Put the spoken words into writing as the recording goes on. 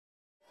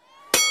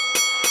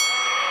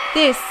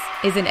This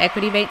is an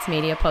Equity Beats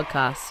Media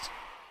podcast.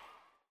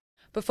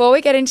 Before we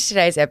get into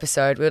today's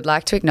episode, we would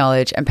like to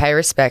acknowledge and pay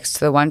respects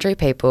to the Wurundjeri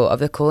people of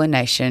the Kulin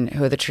Nation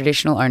who are the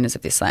traditional owners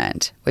of this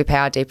land. We pay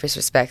our deepest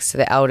respects to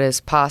the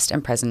elders, past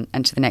and present,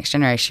 and to the next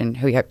generation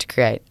who we hope to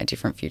create a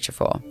different future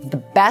for. The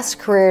best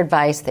career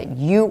advice that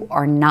you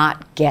are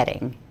not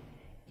getting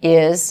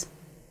is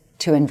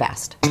to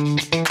invest.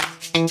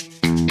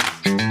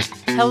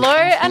 Hello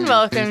and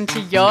welcome to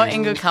Your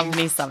In Good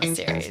Company Summer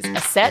Series, a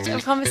set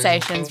of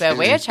conversations where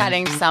we are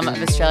chatting to some of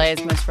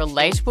Australia's most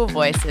relatable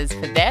voices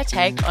for their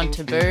take on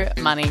taboo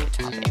money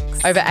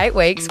topics. Over 8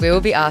 weeks, we will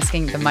be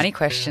asking the money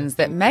questions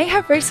that may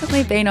have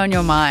recently been on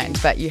your mind,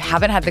 but you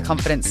haven't had the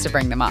confidence to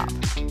bring them up.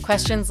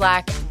 Questions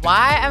like,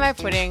 why am I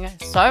putting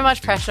so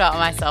much pressure on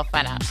myself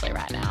financially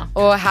right now?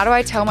 Or how do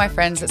I tell my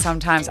friends that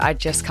sometimes I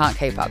just can't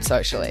keep up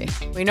socially?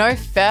 We know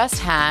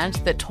firsthand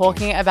that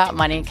talking about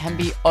money can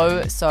be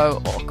oh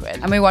so awkward.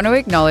 And we want to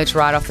acknowledge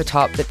right off the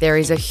top that there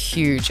is a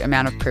huge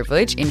amount of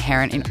privilege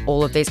inherent in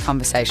all of these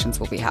conversations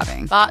we'll be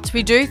having. But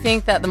we do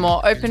think that the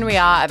more open we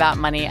are about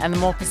money and the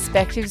more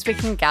perspectives we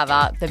can gather,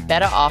 the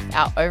better off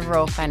our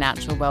overall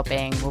financial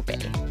well-being will be.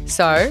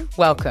 So,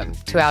 welcome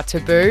to our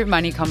Taboo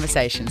Money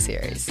Conversation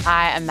series.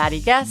 I am Maddie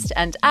Guest,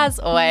 and as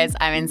always,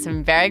 I'm in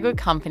some very good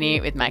company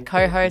with my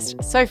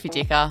co-host, Sophie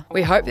Dicker.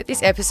 We hope that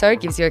this episode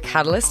gives you a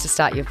catalyst to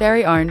start your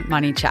very own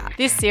money chat.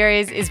 This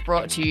series is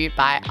brought to you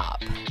by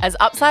Up. As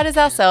Upsiders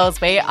ourselves,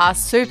 we are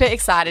super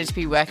excited to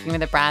be working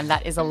with a brand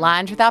that is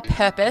aligned with our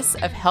purpose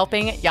of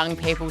helping young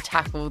people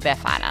tackle their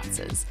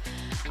finances.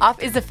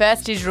 Up is the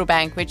first digital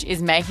bank which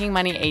is making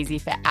money easy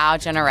for our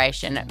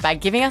generation by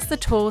giving us the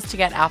tools to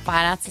get our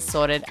finances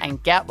sorted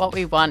and get what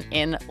we want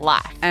in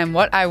life. And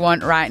what I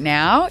want right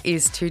now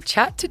is to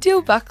chat to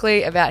Dyl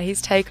Buckley about his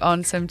take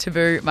on some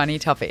taboo money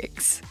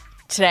topics.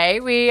 Today,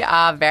 we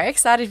are very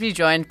excited to be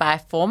joined by a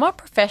former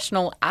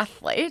professional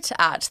athlete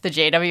at the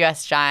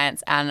GWS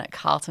Giants and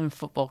Carlton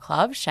Football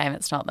Club, shame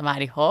it's not the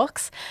Mighty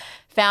Hawks,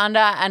 founder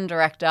and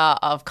director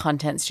of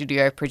Content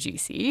Studio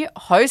Producy,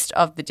 host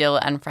of the Dyl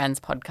and Friends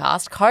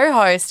podcast,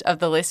 co-host of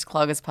the List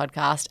Cloggers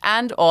podcast,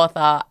 and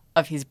author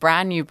of his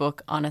brand new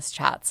book, Honest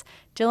Chats,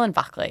 Dyl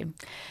Buckley.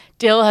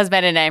 Dyl has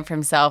made a name for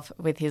himself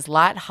with his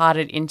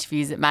light-hearted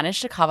interviews that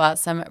managed to cover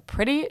some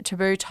pretty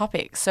taboo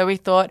topics. So we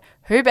thought,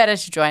 who better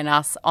to join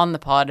us on the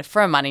pod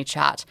for a money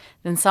chat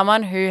than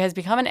someone who has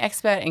become an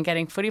expert in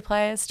getting footy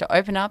players to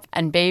open up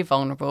and be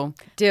vulnerable.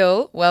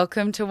 Dyl,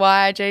 welcome to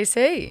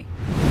YIGC.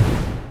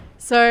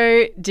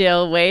 So,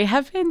 Dyl, we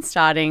have been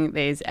starting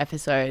these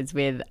episodes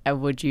with a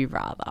would you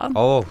rather.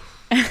 Oh.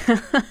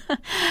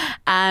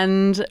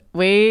 And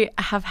we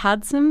have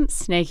had some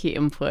sneaky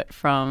input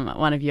from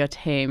one of your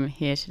team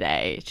here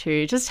today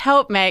to just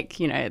help make,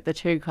 the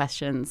two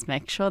questions,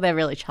 make sure they're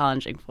really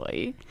challenging for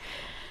you.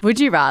 Would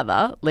you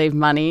rather leave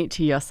money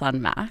to your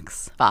son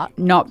Max, but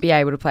not be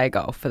able to play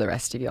golf for the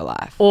rest of your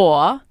life?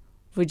 Or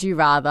would you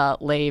rather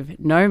leave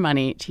no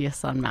money to your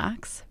son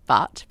Max,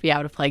 but be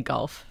able to play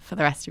golf for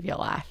the rest of your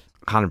life?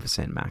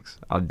 100% Max.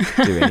 I'd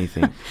do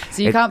anything.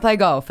 So you can't play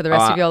golf for the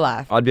rest of your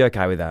life? I'd be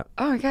okay with that.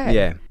 Oh, okay.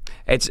 Yeah.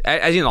 It's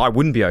as in I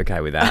wouldn't be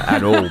okay with that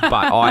at all,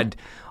 but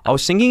I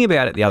was thinking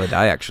about it the other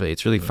day actually.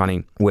 It's really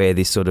funny where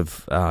this sort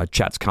of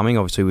chat's coming.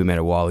 Obviously we met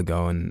a while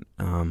ago and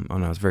I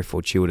know it's very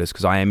fortuitous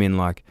because I am in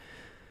like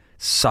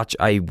such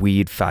a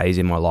weird phase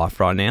in my life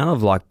right now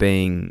of like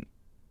being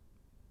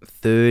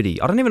 30.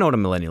 I don't even know what a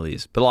millennial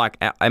is, but like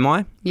am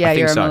I? Yeah, I think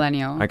you're a so.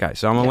 millennial. Okay,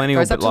 so I'm a millennial.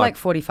 It goes up but to like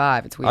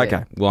 45. It's weird.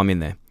 Okay, well I'm in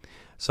there.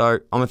 So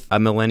I'm a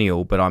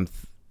millennial, but I'm,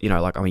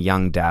 I'm a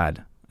young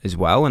dad as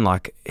well. And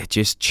like, it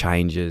just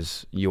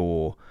changes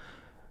your,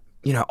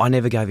 I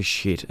never gave a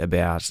shit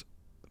about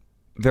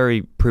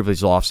very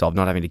privileged lifestyle of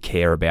not having to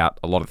care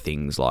about a lot of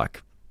things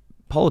like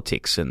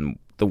politics and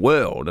the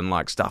world and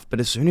like stuff.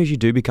 But as soon as you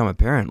do become a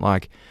parent,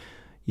 like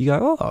you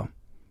go, oh,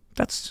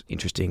 that's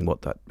interesting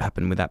what that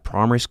happened with that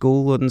primary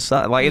school and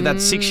stuff. Like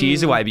that's 6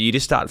 years away, but you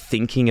just start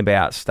thinking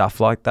about stuff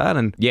like that.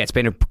 And yeah, it's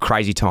been a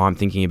crazy time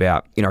thinking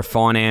about,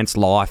 finance,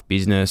 life,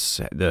 business,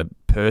 the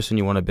person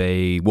you want to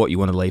be, what you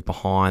want to leave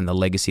behind, the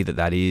legacy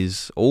that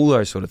is, all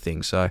those sort of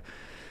things. So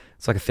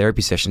it's like a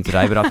therapy session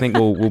today, but I think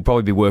we'll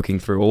probably be working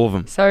through all of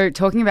them. So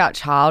talking about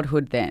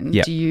childhood then,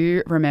 yep. Do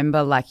you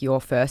remember like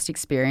your first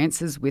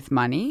experiences with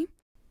money?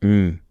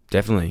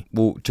 Definitely.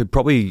 Well, to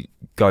probably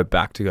go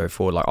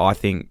forward, like I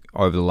think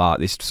over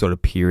this sort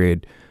of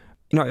period,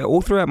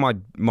 all throughout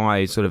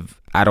my sort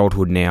of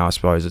adulthood now, I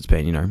suppose it's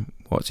been,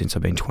 since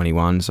I've been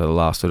 21, so the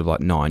last sort of like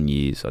 9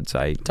 years, I'd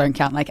say. Don't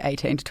count like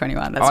 18 to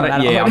 21. That's not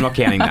adulthood. Yeah, I'm not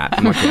counting that.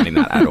 I'm not counting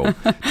that at all.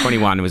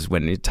 21 was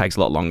when it takes a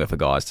lot longer for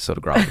guys to sort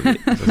of grow up a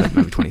bit. So that's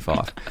maybe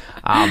 25.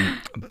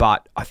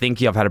 But I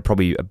think I've had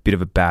probably a bit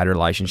of a bad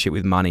relationship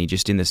with money,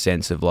 just in the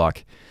sense of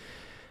like,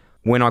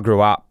 when I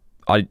grew up,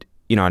 I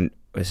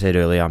said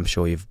earlier, I'm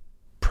sure you've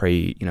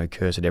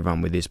cursed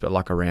everyone with this, but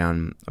like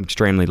I'm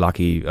extremely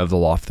lucky of the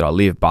life that I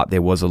live, but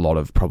there was a lot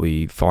of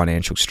probably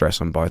financial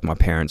stress on both my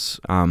parents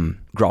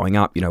growing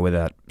up, whether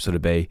that sort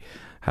of be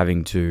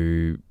having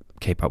to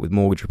keep up with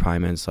mortgage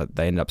repayments. Like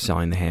they ended up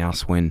selling the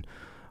house when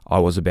I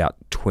was about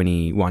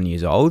 21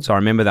 years old. So I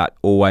remember that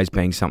always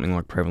being something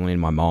like prevalent in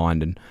my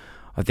mind. And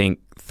I think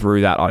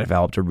through that I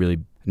developed a really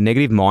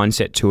negative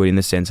mindset to it in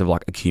the sense of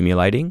like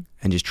accumulating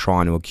and just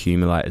trying to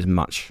accumulate as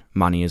much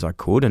money as I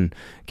could and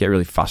get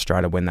really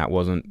frustrated when that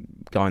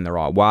wasn't going the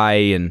right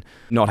way and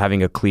not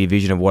having a clear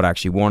vision of what I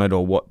actually wanted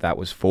or what that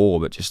was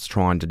for, but just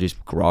trying to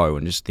just grow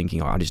and just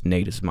thinking, I just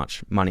need as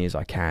much money as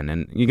I can.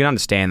 And you can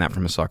understand that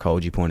from a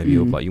psychology point of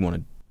view of like you want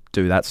to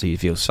do that so you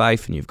feel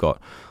safe and you've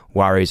got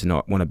worries and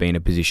not want to be in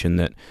a position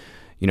that,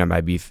 you know,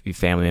 maybe if your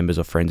family members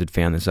or friends had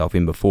found themselves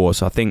in before.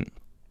 So I think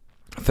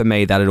for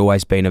me that had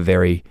always been a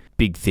very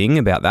big thing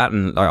about that,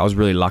 and I was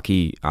really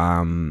lucky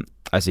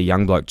as a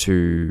young bloke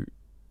to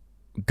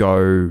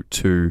go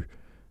to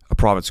a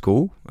private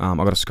school. I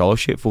got a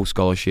scholarship, full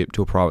scholarship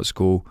to a private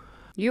school.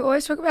 You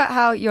always talk about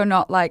how you're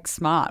not like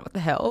smart. What the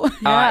hell?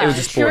 It was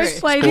a sports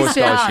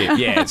scholarship.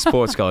 Yeah,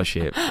 sports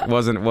scholarship. It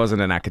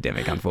wasn't an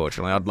academic,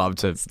 unfortunately. I'd love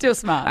to. Still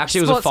smart.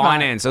 Actually, it was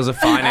finance. It was a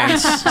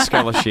finance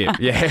scholarship.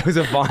 Yeah, it was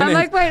a finance. I'm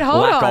like, wait,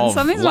 hold on.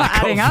 Something's not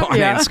adding up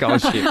here. Finance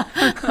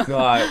scholarship.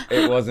 No,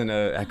 it wasn't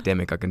an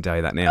academic. I can tell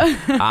you that now.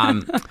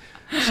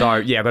 So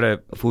yeah, I got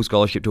a full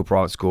scholarship to a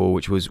private school,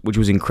 which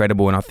was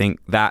incredible, and I think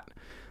that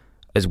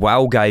as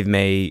well gave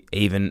me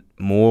even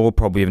more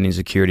probably of an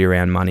insecurity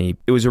around money.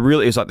 It was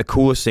like the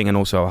coolest thing and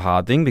also a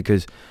hard thing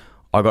because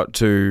I got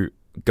to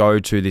go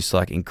to this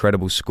like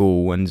incredible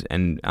school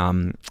and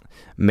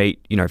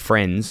meet, you know,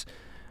 friends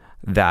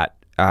that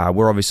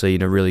were obviously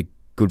in a really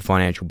good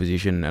financial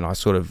position, and I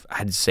sort of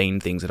had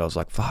seen things that I was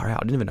like, far out,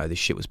 I didn't even know this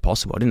shit was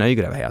possible. I didn't know you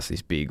could have a house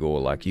this big, or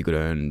like you could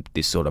earn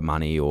this sort of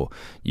money, or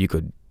you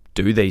could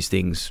do these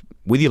things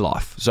with your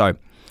life. So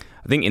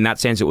I think in that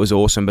sense it was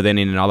awesome, but then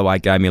in another way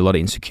it gave me a lot of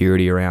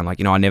insecurity around, like,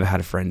 you know, I never had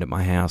a friend at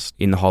my house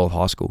in the whole of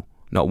high school.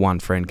 Not one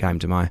friend came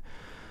to my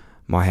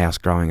house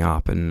growing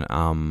up, and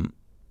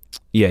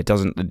yeah,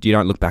 you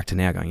don't look back to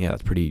now going, yeah,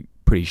 that's pretty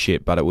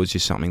shit, but it was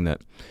just something that,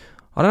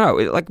 I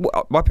don't know, like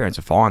my parents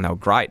are fine, they were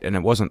great, and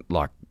it wasn't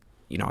like,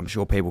 you know, I'm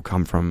sure people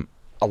come from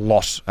a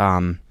lot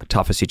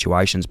tougher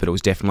situations, but it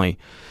was definitely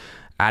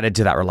added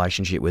to that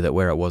relationship with it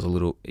where it was a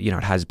little, you know,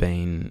 it has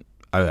been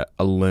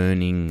a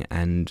learning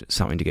and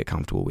something to get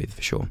comfortable with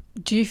for sure.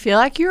 Do you feel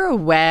like you're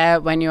aware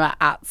when you were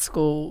at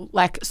school,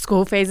 like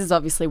school fees is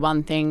obviously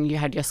one thing, you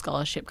had your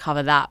scholarship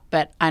cover that,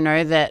 but I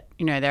know that,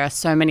 you know, there are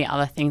so many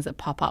other things that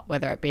pop up,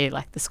 whether it be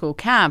like the school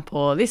camp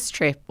or this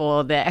trip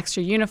or the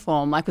extra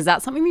uniform. Like, was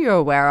that something that you were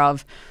aware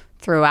of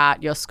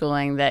throughout your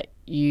schooling, that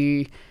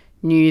you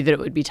knew that it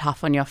would be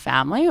tough on your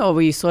family, or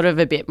were you sort of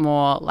a bit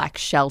more like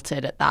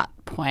sheltered at that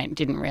point,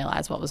 didn't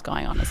realise what was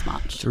going on as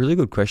much? It's a really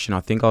good question.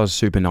 I think I was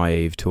super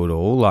naive to it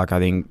all. Like, I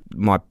think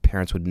my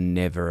parents would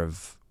never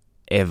have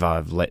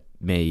ever let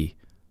me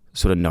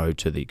sort of know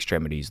to the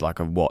extremities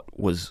like of what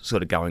was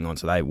sort of going on.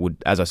 So they would,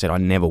 as I said, I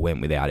never went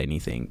without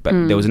anything, but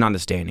there was an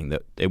understanding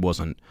that it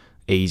wasn't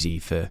easy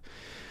for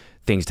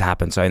things to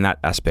happen. So in that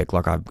aspect,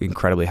 like, I have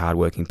incredibly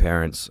hardworking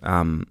parents,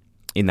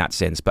 in that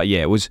sense. But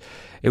yeah, it was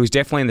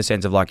definitely in the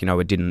sense of like, you know,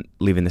 we didn't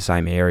live in the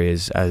same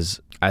areas as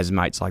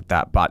mates like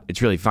that. But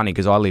it's really funny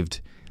because I lived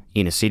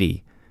in a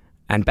city,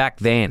 and back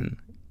then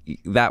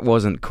that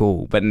wasn't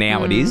cool, but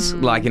now it is.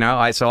 Like, you know,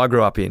 I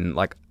grew up in,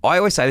 like, I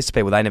always say this to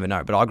people, they never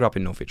know, but I grew up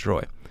in North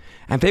Fitzroy,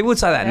 and people would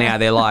say that now,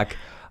 they're like,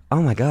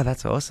 oh my God,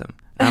 that's awesome.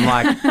 And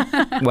I'm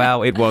like,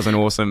 well, it wasn't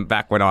awesome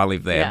back when I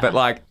lived there, but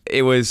like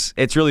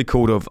it's really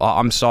cool to have,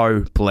 I'm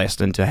so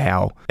blessed into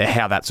how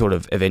that sort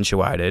of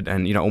eventuated.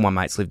 And, you know, all my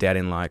mates lived out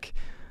in like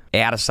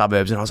outer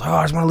suburbs, and I was like, oh,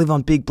 I just want to live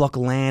on a big block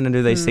of land and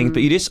do these things.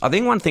 But I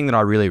think one thing that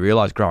I really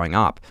realized growing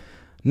up,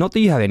 not that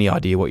you have any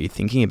idea what you're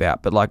thinking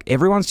about, but like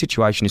everyone's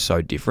situation is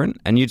so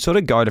different, and you'd sort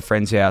of go to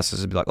friends'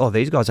 houses and be like, oh,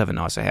 these guys have a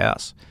nicer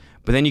house.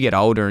 But then you get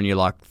older and you're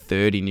like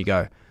 30 and you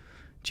go,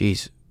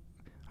 geez,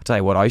 I tell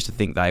you what, I used to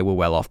think they were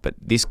well off, but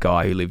this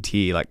guy who lived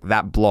here, like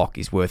that block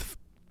is worth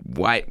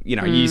weight. You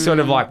know, you sort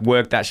of like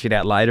work that shit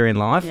out later in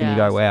life, and you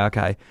go, wow,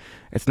 okay,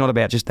 it's not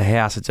about just the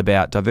house, it's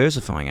about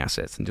diversifying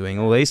assets and doing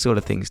all these sort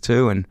of things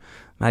too. And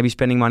maybe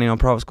spending money on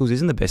private schools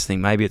isn't the best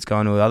thing. Maybe it's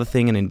going to another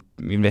thing and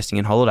investing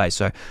in holidays.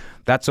 So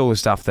that's all the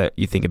stuff that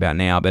you think about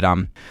now. But I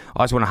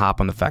just want to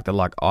harp on the fact that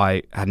like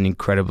I had an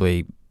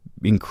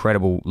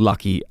incredible,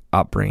 lucky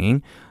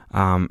upbringing,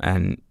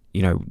 and,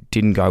 you know,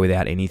 didn't go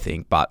without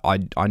anything. But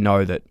I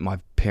know that my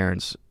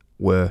parents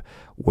were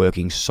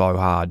working so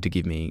hard to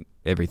give me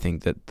everything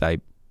that they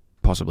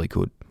possibly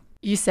could.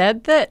 You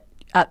said that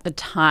at the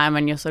time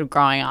when you're sort of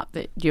growing up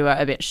that you were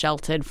a bit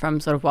sheltered from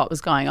sort of what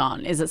was going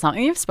on. Is it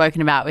something you've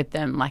spoken about with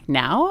them like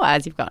now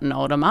as you've gotten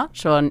older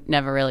much, or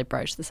never really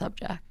broached the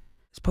subject?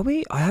 It's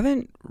probably, I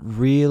haven't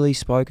really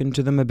spoken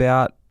to them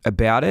about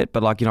it,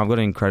 but like, you know, I've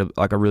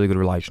got a really good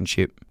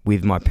relationship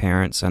with my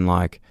parents, and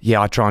like,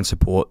 yeah, I try and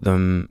support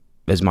them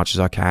as much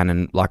as I can.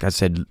 And like I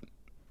said,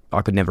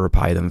 I could never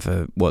repay them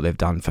for what they've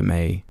done for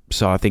me.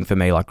 So I think for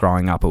me, like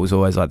growing up, it was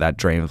always like that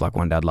dream of like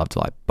one day I'd love to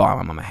like buy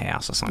my mum a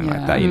house or something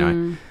like that, you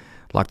know,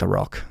 like The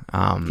Rock.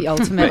 The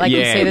ultimate, like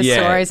you see the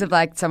stories of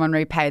like someone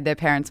repaid their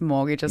parents'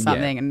 mortgage or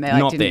something and they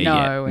like didn't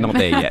know. Not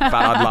there yet, but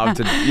I'd love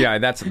to, you know,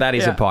 that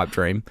is a pipe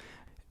dream.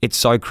 it's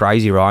so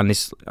crazy, right? And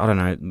this, I don't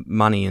know,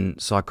 money and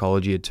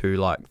psychology are two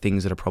like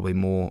things that are probably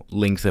more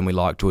linked than we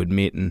like to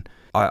admit. And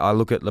I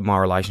look at my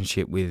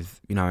relationship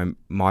with, you know,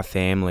 my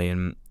family,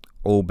 and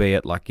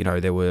albeit like, you know,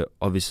 there were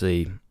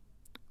obviously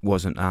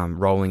wasn't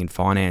rolling in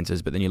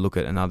finances, but then you look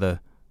at another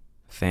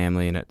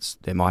family and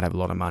they might have a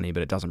lot of money,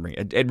 but it doesn't bring,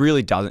 it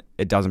really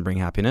doesn't bring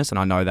happiness. And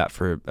I know that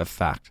for a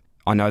fact.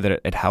 I know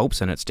that it helps,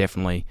 and it's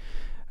definitely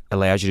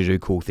allows you to do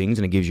cool things,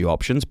 and it gives you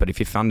options. But if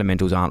your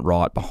fundamentals aren't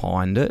right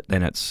behind it,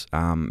 then it's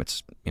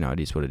you know, it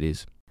is what it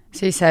is.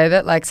 So you say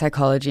that like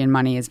psychology and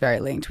money is very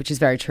linked, which is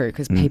very true,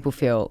 because people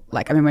feel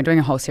like, I mean, we're doing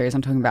a whole series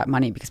on talking about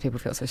money because people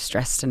feel so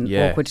stressed and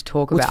awkward to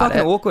talk about it. It's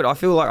fucking awkward. I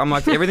feel like I'm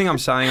like everything I'm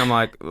saying, I'm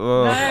like,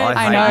 oh, I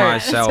hate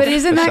myself. But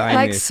isn't that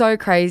like this. so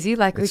crazy?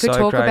 Like we It's could so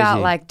talk about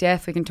crazy. like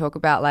death, we can talk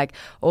about like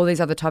all these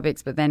other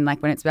topics, but then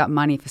like when it's about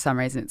money, for some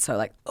reason it's so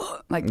like,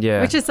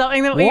 Which is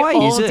something that we Why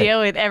all is it? deal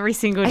with every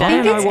single day.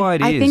 I don't know why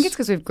it is. I think it's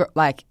because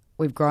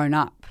we've grown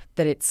up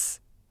that it's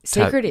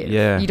secretive.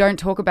 Yeah. You don't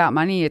talk about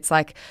money. It's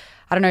like,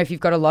 I don't know, if you've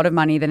got a lot of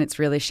money, then it's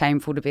really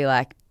shameful to be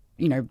like,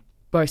 you know,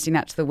 boasting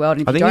that to the world.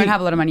 And if you don't have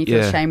a lot of money, you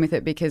feel shame with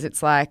it because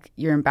it's like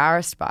you're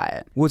embarrassed by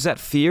it. Was that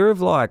fear of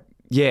like,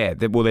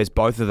 well, there's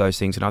both of those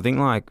things. And I think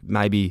like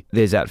maybe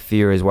there's that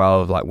fear as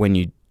well of like when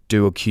you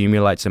do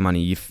accumulate some money,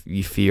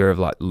 you fear of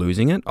like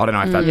losing it. I don't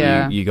know if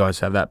that you guys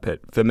have that, but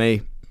for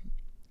me,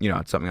 you know,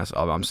 it's something else.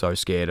 I'm so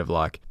scared of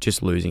like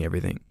just losing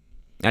everything.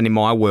 And in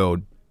my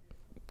world,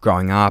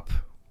 growing up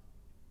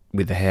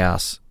with the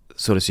house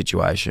sort of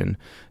situation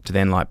to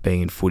then like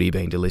being in footy,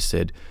 being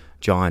delisted,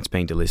 Giants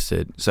being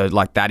delisted. So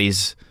like that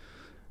is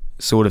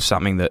sort of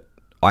something that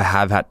I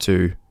have had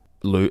to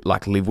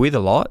live with a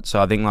lot.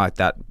 So I think like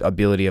that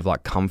ability of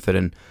like comfort,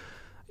 and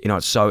you know,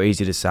 it's so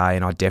easy to say,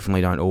 and I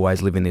definitely don't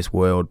always live in this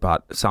world,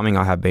 but something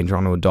I have been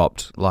trying to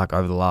adopt like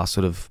over the last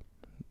sort of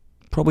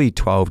probably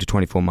 12 to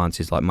 24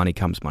 months is like money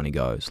comes, money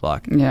goes.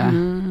 Like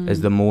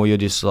as the more you're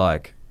just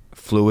like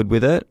fluid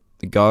with it,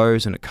 it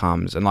goes and it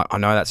comes. And like I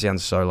know that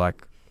sounds so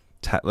like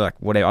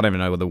whatever, I don't even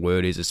know what the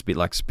word is. It's a bit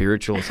like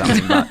spiritual or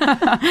something, but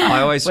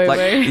I always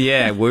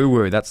woo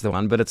woo, that's the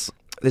one. But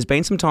there's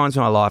been some times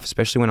in my life,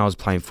 especially when I was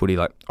playing footy,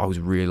 like I was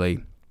really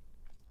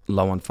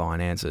low on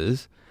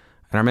finances,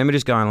 and I remember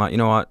just going like, you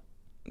know what,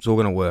 it's all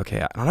going to work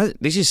out. And I know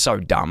this is so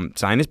dumb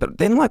saying this, but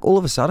then like all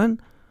of a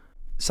sudden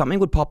something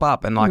would pop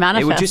up and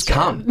like it would just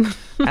come.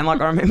 And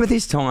like I remember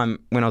this time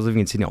when I was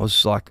living in Sydney, I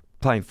was like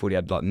playing footy, I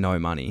had like no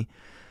money,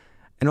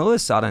 and all of a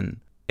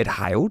sudden it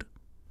hailed.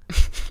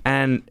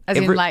 And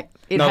hailed like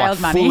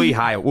money? Fully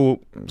hailed. Well,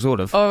 sort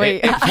of.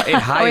 It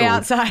hailed. Are we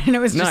outside and it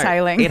was just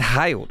hailing? It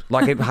hailed.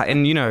 Like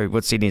and you know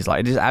what Sydney's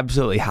like. It just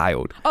absolutely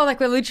hailed. Oh, like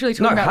we're literally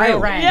talking about hail.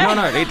 real rain. Yeah.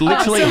 No, it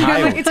literally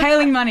hailed. Like, it's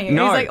hailing money.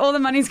 No. It's like all the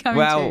money's coming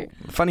Well,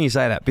 funny you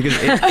say that, because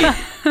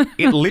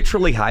it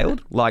literally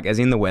hailed, like as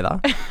in the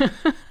weather.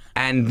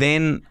 And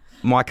then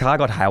my car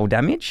got hail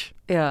damage.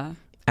 Yeah.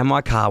 And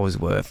my car was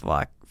worth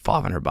like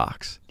 $500,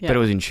 but it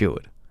was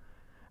insured.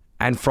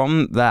 And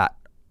from that,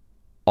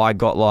 I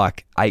got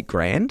like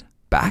 $8,000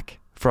 back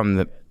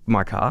from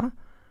my car,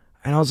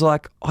 and I was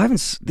like,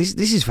 this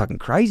is fucking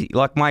crazy.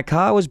 Like my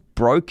car was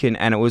broken,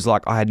 and it was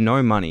like I had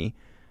no money,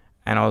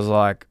 and I was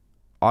like,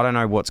 I don't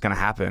know what's going to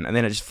happen. And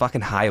then it just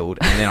fucking hailed,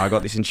 and then I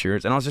got this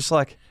insurance, and I was just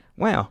like,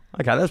 wow,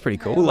 okay, that's pretty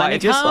cool. Like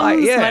it just like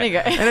money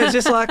goes. and it's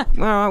just like,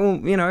 well,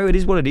 you know, it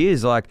is what it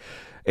is. Like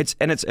it's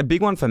a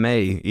big one for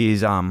me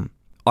is I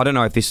don't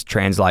know if this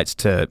translates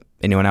to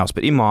anyone else,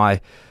 but in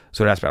my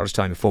sort of aspect, I was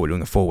telling you before, we're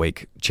doing a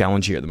 4-week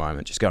challenge here at the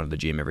moment, just going to the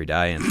gym every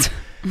day, and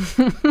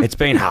it's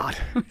been hard.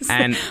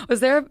 And was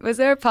there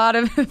a part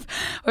of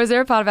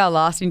our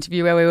last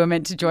interview where we were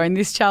meant to join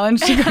this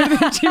challenge to go to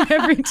the gym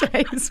every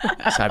day as well?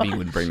 I was hoping you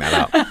wouldn't bring that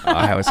up.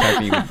 I was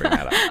hoping you wouldn't bring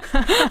that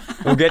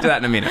up. We'll get to that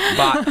in a minute.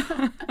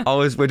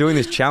 But we're doing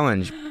this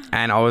challenge,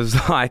 and I was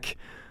like,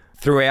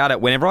 throughout it,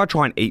 whenever I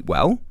try and eat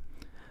well,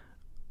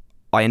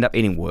 I end up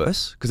eating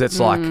worse, because it's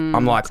like,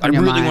 I'm like, I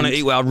really want to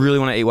eat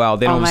well.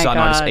 Then all of a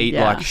sudden I just eat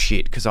like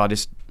shit, because I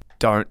just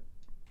don't.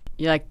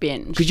 You like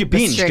binge. Because you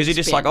binge, because you're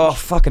just like, oh,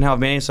 fucking hell,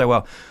 I've been eating so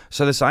well.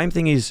 So the same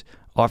thing is,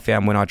 I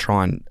found when I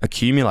try and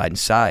accumulate and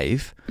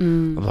save,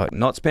 I'm like,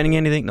 not spending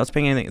anything, and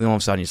then all of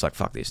a sudden you're just like,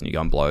 fuck this, and you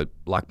go and blow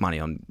like money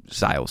on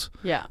sales.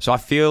 Yeah. So I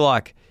feel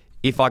like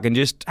if I can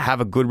just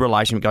have a good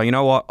relationship, go, you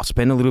know what, I'll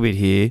spend a little bit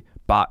here,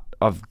 but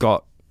I've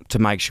got to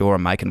make sure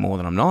I'm making more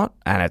than I'm not,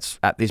 and it's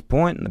at this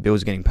point and the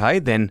bills are getting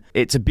paid, then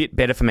it's a bit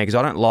better for me, because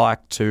I don't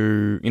like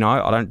to, you know,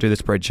 I don't do the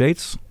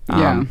spreadsheets,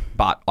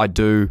 but I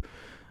do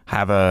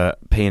have a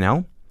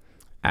P&L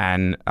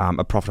and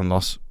a profit and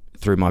loss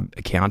through my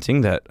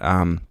accounting that,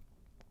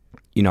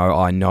 you know,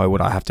 I know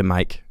what I have to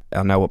make,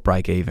 I know what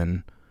break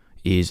even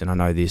is, and I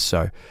know this.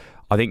 So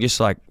I think just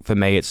like for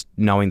me, it's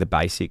knowing the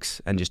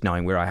basics and just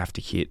knowing where I have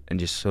to hit and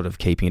just sort of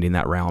keeping it in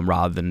that realm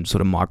rather than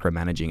sort of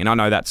micromanaging. And I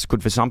know that's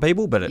good for some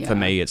people, but for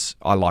me,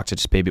 I like to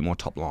just be a bit more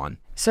top line.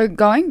 So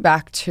going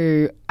back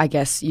to, I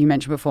guess you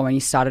mentioned before when you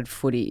started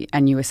footy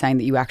and you were saying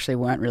that you actually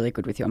weren't really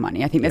good with your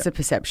money. I think there's a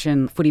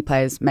perception footy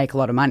players make a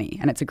lot of money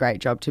and it's a great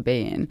job to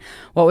be in.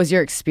 What was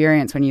your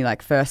experience when you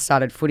first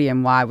started footy,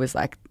 and why was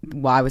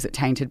it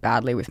tainted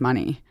badly with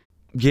money?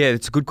 Yeah,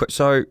 it's a good question.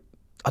 So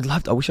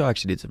I wish I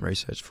actually did some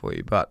research for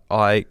you, but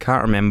I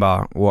can't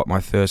remember what my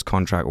first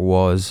contract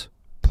was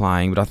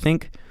playing, but I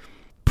think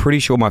pretty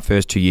sure my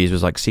first 2 years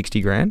was 60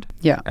 grand.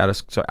 Yeah. Out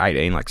of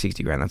 18,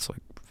 60 grand. That's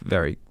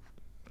very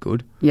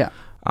good. Yeah.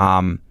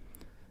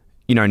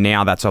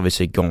 Now that's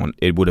obviously gone.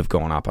 It would have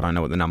gone up. I don't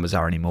know what the numbers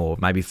are anymore.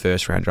 Maybe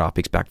first round draft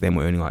picks back then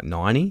were earning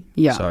 90.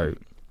 Yeah. So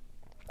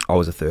I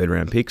was a third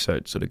round pick, so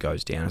it sort of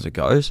goes down as it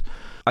goes.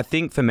 I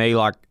think for me,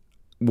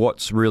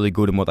 what's really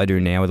good and what they do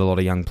now with a lot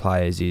of young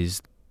players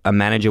is a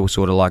manager will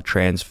sort of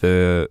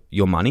transfer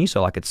your money.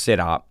 So it's set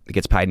up, it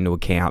gets paid into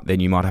account, then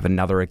you might have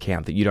another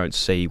account that you don't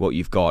see what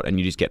you've got and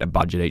you just get a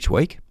budget each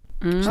week.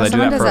 So they do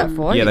that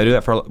for you? Yeah, they do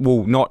that for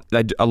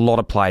a lot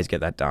of players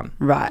get that done.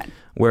 Right.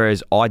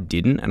 Whereas I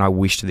didn't, and I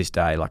wish to this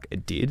day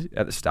it did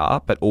at the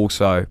start, but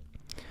also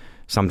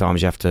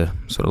sometimes you have to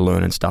sort of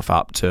learn and stuff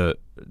up to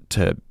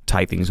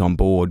take things on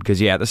board.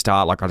 Because at the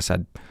start, I just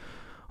had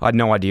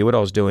no idea what I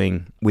was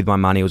doing with my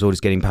money. It was all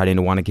just getting paid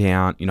into one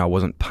account. I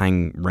wasn't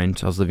paying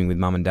rent. I was living with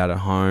mum and dad at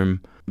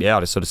home. Yeah, I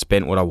just sort of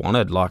spent what I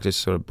wanted,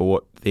 just sort of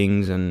bought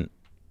things, and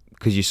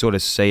because you sort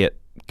of see it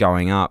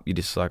going up, you're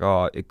just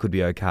it could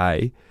be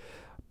okay.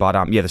 But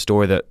the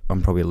story that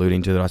I'm probably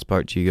alluding to that I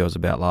spoke to you girls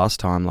about last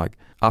time,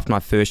 after my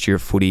first year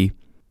of footy,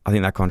 I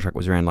think that contract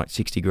was around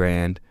 60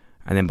 grand.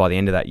 And then by the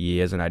end of that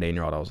year, as an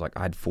 18-year-old,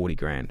 I had 40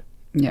 grand.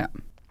 Yeah.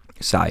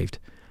 Saved.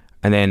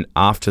 And then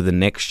after the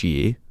next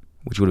year,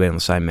 which would have been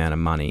the same amount of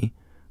money,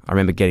 I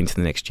remember getting to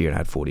the next year and I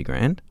had 40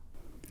 grand.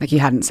 You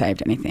hadn't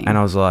saved anything. And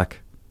I was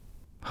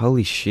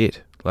holy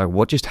shit.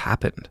 What just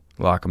happened?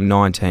 I'm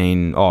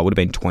 19. I would have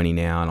been 20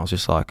 now. And I was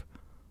just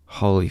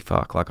holy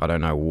fuck, I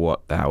don't know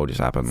what the hell just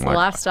happened. It's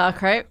lifestyle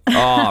creep.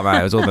 Oh, mate,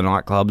 it was all the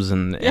nightclubs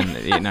and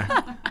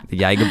the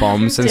Jaeger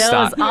bombs and Dyl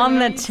stuff. was on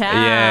the town.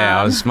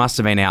 Yeah, must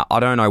have been out. I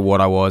don't know what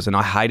I was, and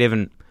I hate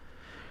even,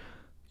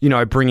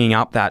 bringing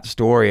up that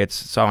story. It's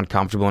so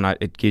uncomfortable, and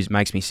it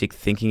makes me sick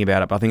thinking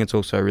about it, but I think it's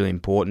also really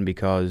important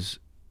because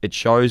it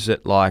shows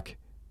that,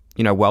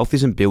 wealth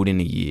isn't built in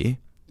a year.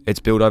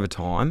 It's built over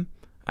time,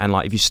 and,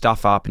 if you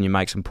stuff up and you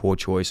make some poor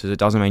choices, it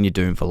doesn't mean you're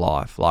doomed for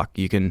life.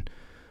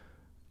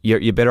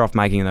 You're better off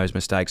making those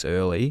mistakes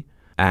early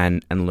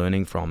and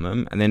learning from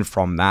them. And then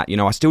from that,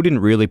 I still didn't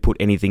really put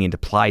anything into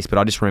place, but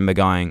I just remember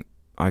going,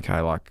 okay,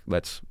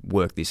 let's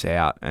work this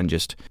out and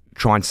just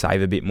try and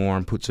save a bit more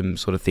and put some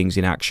sort of things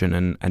in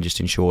action and just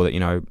ensure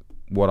that,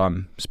 what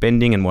I'm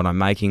spending and what I'm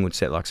making would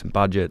set some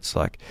budgets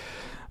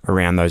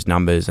around those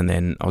numbers. And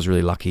then I was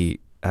really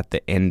lucky at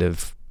the end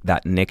of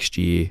that next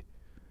year.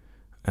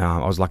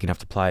 I was lucky enough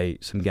to play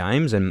some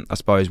games. And I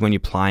suppose when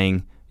you're playing,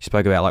 you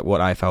spoke about what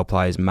AFL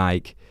players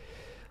make.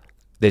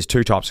 There's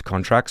two types of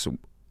contracts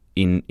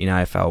in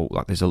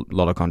AFL. There's a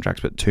lot of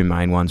contracts, but two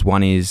main ones.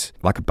 One is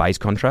a base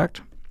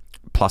contract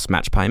plus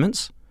match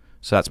payments.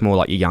 So that's more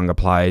your younger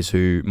players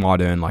who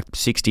might earn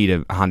 60 to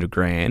 100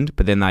 grand,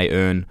 but then they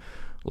earn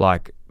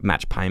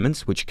match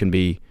payments, which can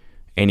be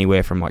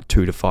anywhere from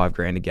 2 to 5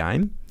 grand a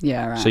game.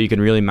 Yeah, right. So you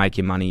can really make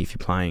your money if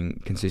you're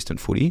playing consistent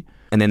footy.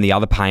 And then the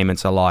other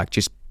payments are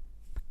just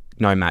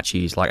no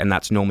matches, and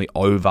that's normally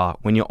over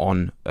when you're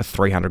on a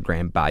 300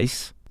 grand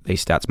base.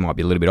 These stats might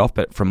be a little bit off,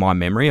 but from my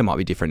memory, it might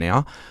be different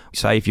now.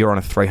 Say if you're on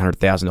a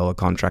 $300,000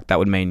 contract, that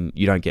would mean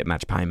you don't get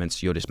match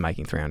payments. You're just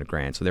making 300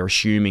 grand. So they're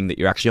assuming that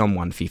you're actually on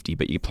 150,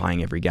 but you're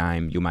playing every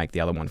game. You'll make the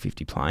other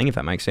 150 playing, if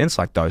that makes sense,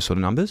 those sort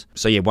of numbers.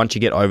 So yeah, once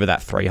you get over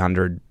that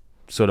 300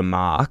 sort of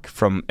mark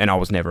and I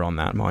was never on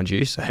that, mind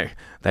you, so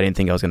they didn't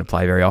think I was going to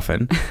play very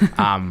often,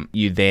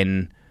 you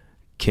then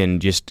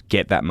can just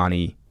get that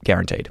money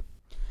guaranteed.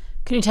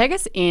 Can you take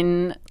us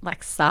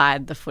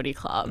inside the footy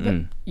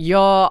club?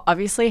 You're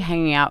obviously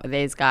hanging out with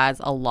these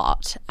guys a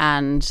lot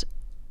and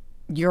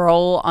you're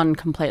all on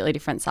completely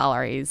different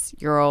salaries.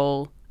 You're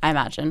all, I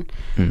imagine,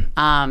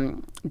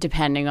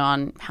 depending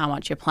on how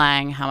much you're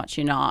playing, how much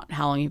you're not,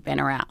 how long you've been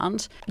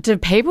around. Do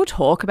people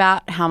talk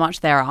about how much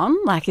they're on?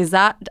 Are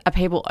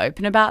people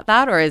open about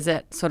that, or is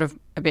it sort of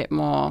a bit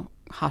more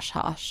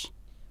hush-hush?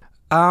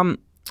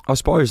 I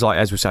suppose,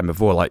 as we said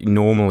before,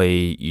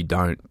 normally you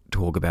don't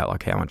talk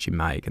about how much you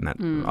make, and that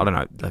I don't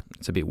know,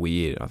 it's a bit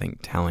weird. I think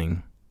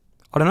telling,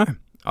 I don't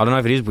know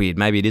if it is weird.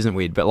 Maybe it isn't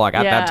weird, but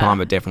at that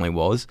time it definitely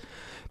was,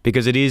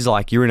 because it is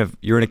you're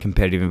in a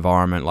competitive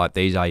environment.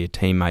 These are your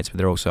teammates, but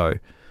they're also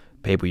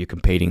people you're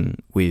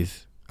competing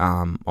with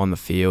on the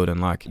field,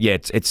 and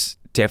it's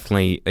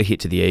definitely a hit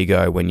to the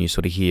ego when you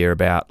sort of hear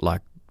about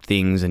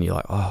things and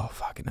you're oh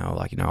fucking hell,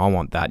 I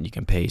want that, and you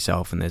compare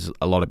yourself, and there's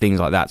a lot of things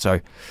like that.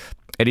 So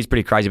it is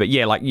pretty crazy. But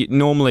yeah,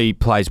 normally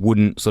players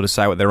wouldn't sort of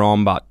say what they're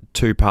on, but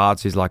two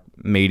parts is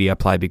media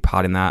play a big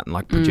part in that,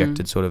 and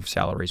projected sort of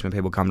salaries. When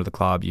people come to the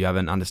club, you have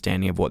an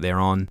understanding of what they're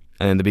on.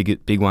 And then the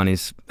big one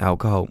is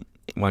alcohol.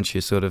 once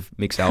you sort of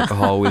mix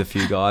alcohol with a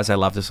few guys, they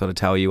love to sort of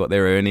tell you what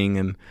they're earning,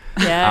 and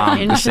Yeah,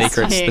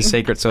 the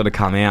secrets sort of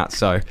come out.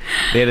 So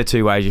they're the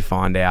two ways you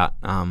find out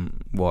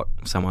what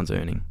someone's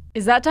earning.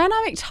 Is that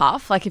dynamic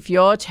tough? Like if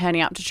you're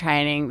turning up to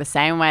training the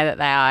same way that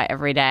they are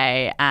every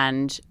day,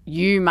 and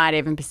you might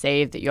even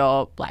perceive that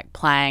you're like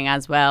playing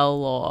as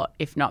well, or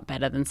if not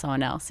better than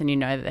someone else, and you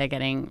know that they're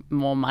getting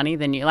more money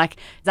than you, like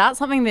is that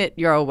something that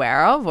you're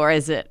aware of, or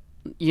is it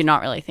you're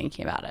not really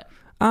thinking about it?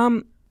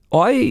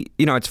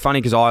 It's funny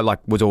because I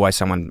was always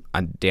someone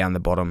down the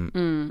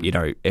bottom,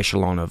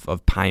 echelon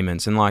of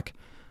payments, and like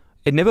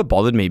it never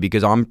bothered me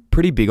because I'm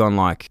pretty big on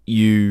like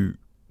you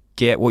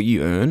get what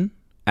you earn.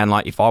 And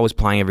like if I was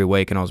playing every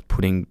week and I was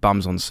putting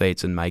bums on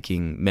seats and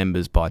making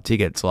members buy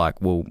tickets, I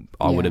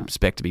would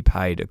expect to be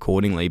paid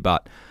accordingly.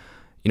 But,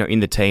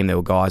 in the team there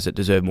were guys that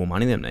deserved more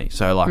money than me.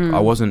 So I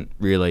wasn't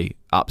really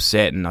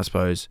upset, and I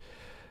suppose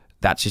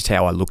that's just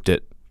how I looked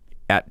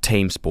at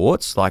team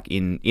sports, like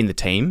in the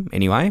team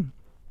anyway.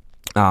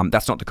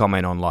 That's not to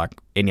comment on like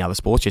any other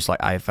sports, just like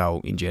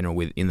AFL in general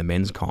in the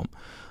men's comp.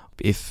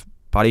 If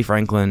Buddy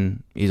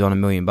Franklin is on $1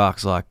 million,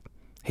 like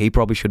he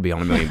probably should be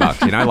on $1 million,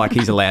 like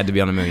he's allowed to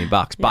be on $1 million.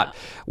 But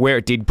where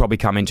it did probably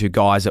come into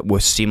guys that were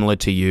similar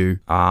to you,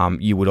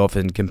 you would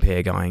often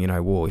compare going,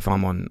 well, if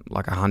I'm on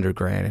like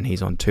 $100,000 and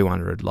he's on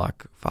 200,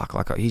 like fuck,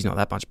 like he's not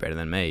that much better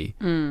than me,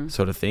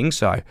 sort of thing.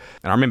 So, and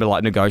I remember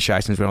like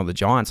negotiations when on the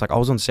Giants, like I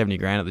was on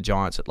 $70,000 at the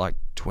Giants at like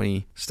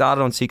 20,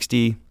 started on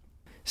 60.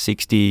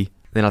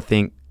 Then I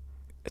think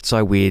it's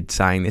so weird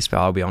saying this, but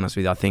I'll be honest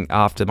with you. I think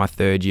after my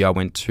third year, I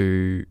went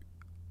to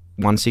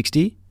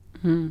 160.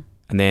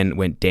 And then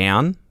went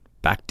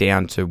back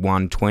down to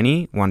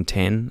 120,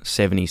 110,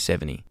 70,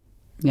 70.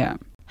 Yeah.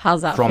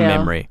 How's that from feel?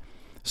 memory.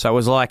 So it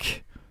was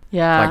like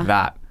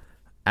that.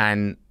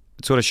 And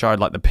it sort of showed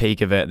like the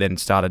peak of it, then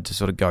started to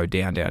sort of go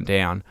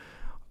down.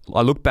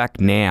 I look back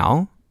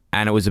now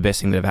and it was the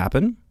best thing that ever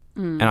happened.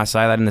 And I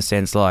say that in the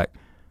sense like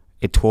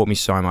it taught me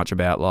so much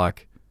about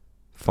like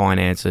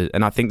finances.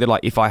 And I think that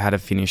like if I had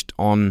finished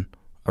on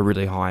a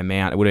really high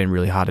amount, it would have been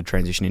really hard to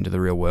transition into the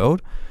real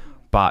world.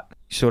 But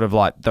sort of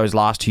like those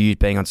last 2 years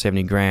being on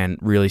 $70,000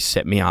 really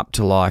set me up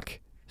to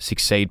like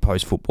succeed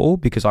post football,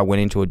 because I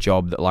went into a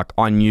job that like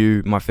I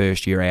knew my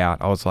first year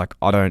out, I was like,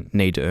 I don't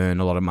need to earn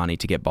a lot of money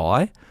to get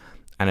by.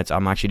 And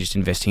I'm actually just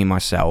investing in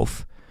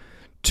myself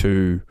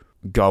to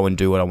go and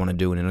do what I want to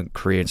do in a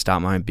career and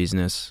start my own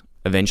business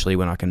eventually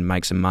when I can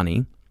make some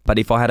money. But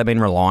if I had been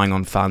relying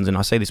on funds, and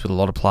I see this with a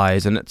lot of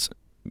players, and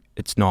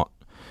it's not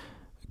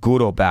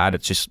good or bad,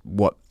 it's just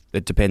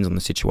it depends on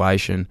the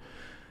situation.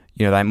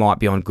 They might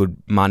be on good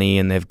money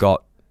and they've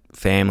got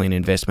family and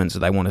investments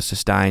that they want to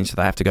sustain, so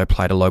they have to go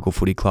play at a local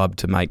footy club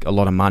to make a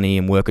lot of money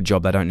and work a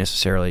job they don't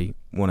necessarily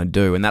want to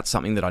do. And that's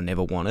something that I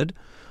never wanted.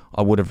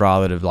 I would have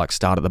rather have like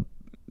started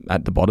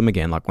at the bottom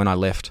again. Like when I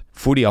left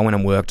footy, I went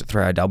and worked at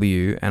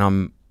 3AW, and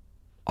I'm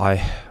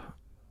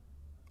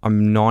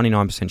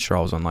 99% sure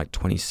I was on like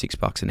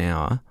 $26 an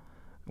hour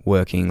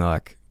working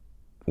like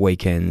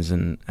weekends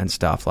and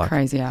stuff, like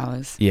Crazy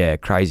hours. Yeah,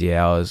 crazy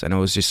hours. And it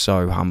was just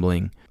so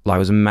humbling. Like it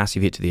was a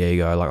massive hit to the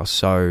ego. Like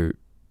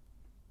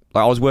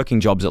I was working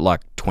jobs that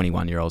like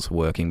 21-year-olds were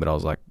working, but I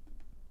was like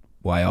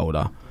way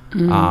older.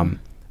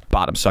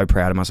 But I'm so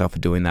proud of myself for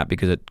doing that,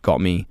 because it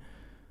got me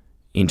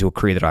into a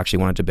career that I actually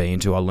wanted to be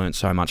into. I learned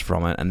so much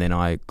from it, and then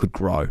I could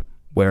grow.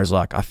 Whereas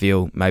like I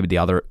feel maybe the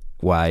other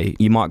way,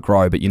 you might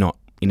grow, but you're not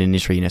in an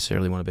industry you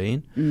necessarily want to be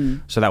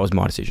in. So that was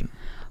my decision.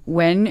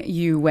 When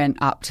you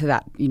went up to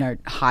that,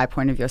 high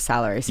point of your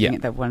salary, sitting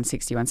at the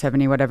 160,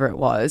 170, whatever it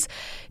was,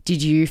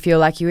 did you feel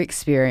like you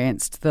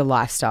experienced the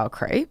lifestyle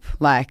creep?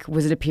 Like,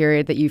 was it a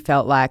period that you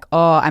felt like,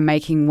 oh, I'm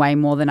making way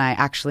more than I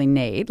actually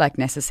need, like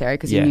necessary,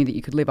 because you knew that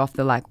you could live off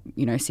the like,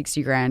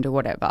 $60,000 or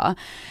whatever,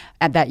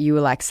 and that you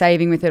were like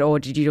saving with it? Or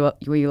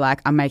were you like,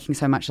 I'm making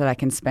so much that I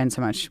can spend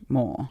so much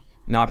more?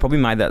 No, I probably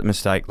made that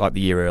mistake like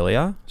the year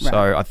earlier. Right.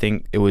 So I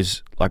think it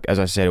was like, as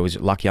I said, it was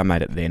lucky I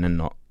made it then and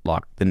not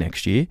like the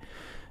next year.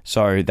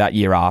 So that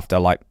year after,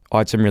 like I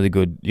had some really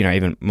good,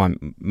 even my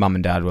mum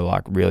and dad were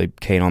like really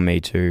keen on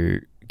me to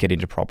get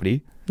into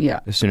property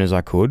as soon as I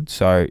could.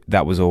 So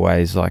that was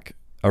always like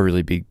a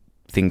really big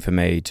thing for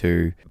me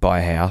to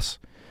buy a house.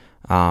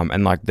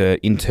 And like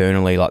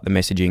internally, like the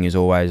messaging is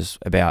always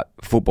about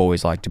football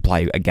is like to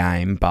play a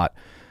game. But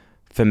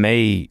for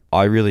me,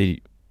 I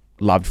really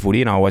loved footy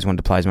and I always wanted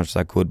to play as much as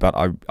I could, but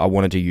I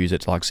wanted to use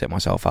it to like set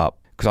myself up,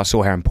 because I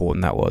saw how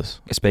important that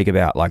was. I speak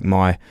about like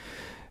my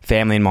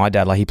family and my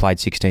dad, like he played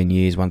 16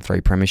 years, won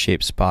 3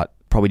 premierships, but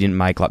probably didn't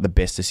make like the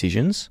best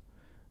decisions.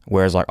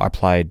 Whereas like I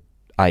played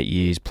 8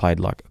 years, played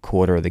like a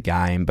quarter of the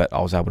game, but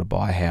I was able to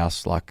buy a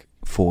house like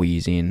 4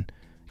 years in,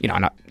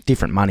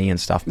 different money and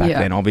stuff back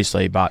then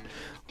obviously, but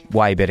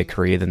way better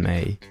career than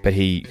me. But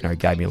he,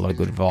 gave me a lot of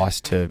good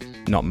advice to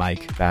not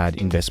make bad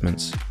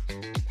investments.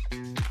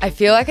 I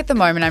feel like at the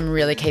moment I'm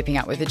really keeping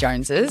up with the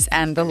Joneses,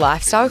 and the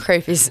lifestyle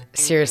creep is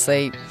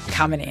seriously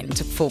coming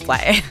into full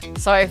play.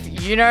 So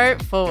if you know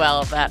full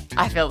well that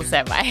I feel the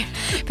same way.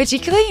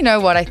 Particularly, you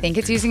know what, I think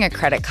it's using a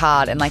credit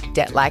card and like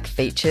debt-like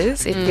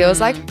features. It feels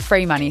like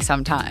free money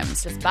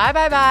sometimes. Just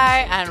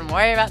buy and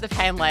worry about the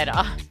pain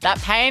later. That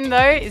pain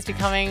though is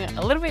becoming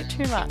a little bit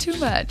too much. Too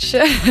much.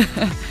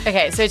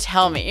 Okay, so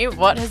tell me,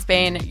 what has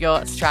been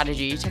your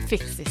strategy to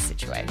fix this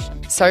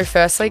situation? So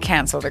firstly,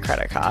 cancel the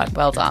credit card.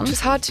 Well done. Which is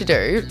hard to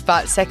do,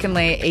 but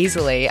secondly,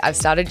 easily, I've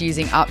started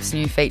using Up's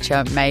new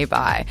feature, May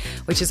Buy,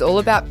 which is all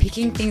about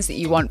picking things that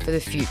you want for the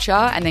future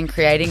and then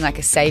creating like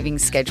a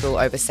savings schedule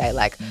over, say,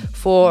 like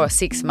 4 or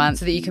 6 months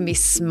so that you can be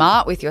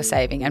smart with your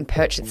saving and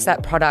purchase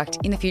that product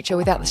in the future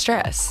without the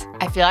stress.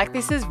 I feel like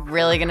this is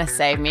really going to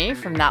save me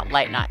from that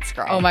late night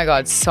scroll. Oh my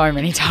God, so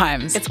many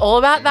times. It's all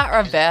about that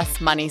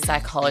reverse money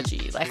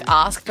psychology. Like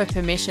ask for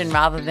permission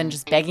rather than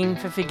just begging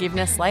for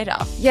forgiveness later.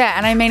 Yeah,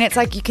 and I mean, it's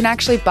like you can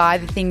actually buy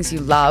the things you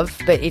love,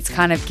 but it's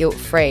kind of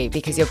guilt-free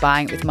because you're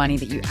buying it with money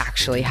that you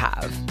actually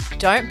have.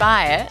 Don't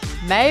buy it,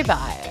 May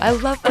buy it. I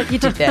love what you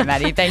did there,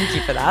 Maddie. Thank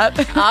you for that.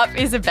 Up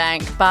is a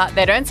bank, but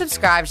they don't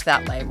subscribe to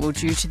that label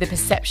due to the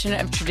perception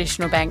of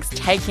traditional banks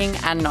taking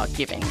and not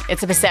giving.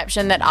 It's a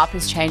perception that Up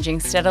is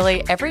changing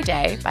steadily every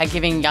day by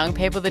giving young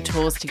people the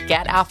tools to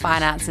get our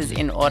finances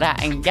in order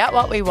and get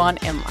what we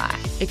want in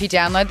life. If you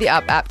download the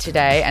Up app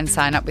today and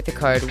sign up with the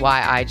code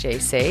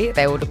YIGC,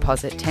 they will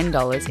deposit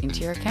 $10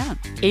 into your account.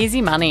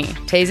 Easy money.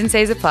 T's and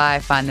C's apply.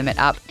 Find them at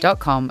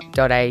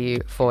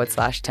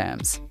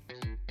up.com.au/terms.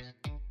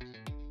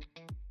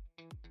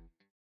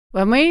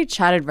 When we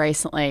chatted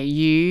recently,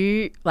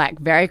 you like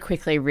very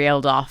quickly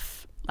reeled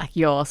off like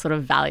your sort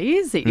of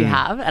values that you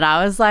have, and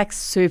I was like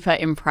super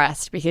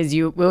impressed because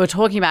we were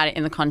talking about it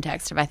in the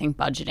context of I think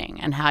budgeting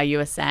and how you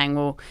were saying,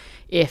 well,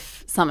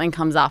 if something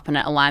comes up and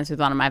it aligns with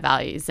one of my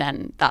values,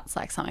 then that's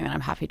like something that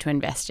I'm happy to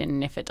invest in,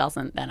 and if it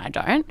doesn't, then I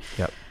don't.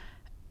 Yep.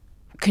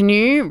 Can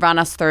you run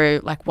us through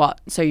like what,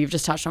 so you've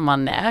just touched on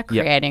one there,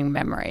 creating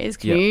memories.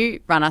 Can you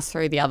run us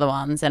through the other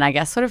ones and I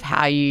guess sort of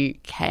how you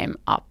came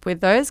up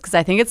with those? Because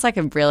I think it's like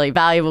a really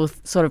valuable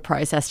sort of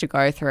process to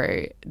go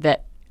through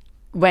that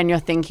when you're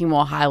thinking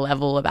more high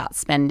level about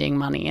spending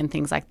money and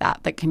things like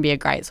that, that can be a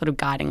great sort of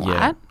guiding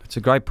light. It's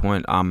a great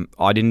point.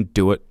 I didn't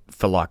do it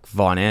for like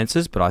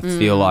finances, but I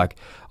feel like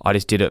I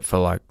just did it for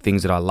like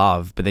things that I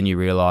love. But then you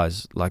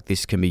realise like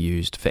this can be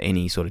used for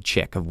any sort of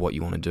check of what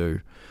you want to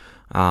do.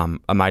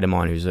 A mate of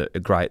mine who's a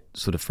great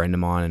sort of friend of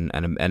mine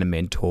and a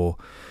mentor,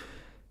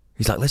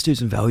 he's like, let's do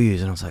some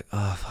values. And I was like,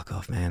 oh, fuck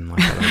off, man. Like,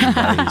 I don't do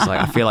values.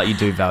 Like, I feel like you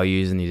do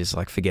values and you just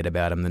like forget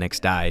about them the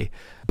next day.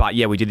 But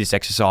yeah, we did this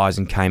exercise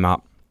and came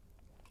up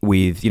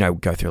with, you know,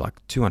 go through like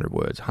 200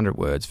 words, 100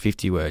 words,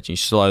 50 words. And you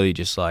slowly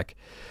just like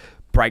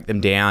break them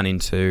down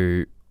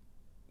into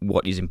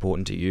what is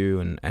important to you.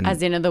 And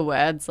as in the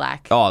words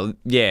like? Oh,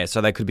 yeah. So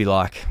they could be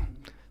like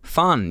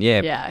fun,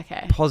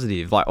 okay,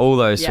 positive, like all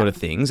those sort of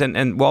things.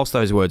 And whilst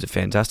those words are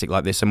fantastic,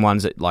 like there's some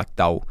ones that like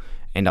they'll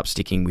end up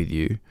sticking with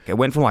you. It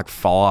went from like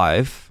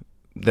 5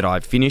 that I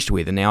finished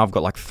with, and now I've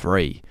got like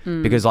 3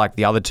 because like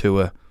the other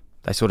 2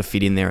 they sort of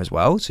fit in there as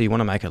well. So you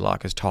want to make it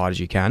like as tight as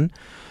you can.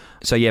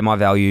 So yeah, my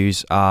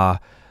values are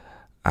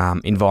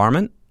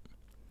environment.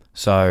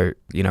 So,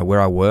 you know, where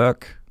I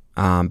work,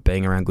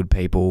 being around good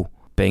people,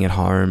 being at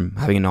home,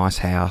 having a nice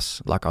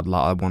house. Like I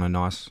want a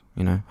nice,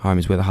 you know, home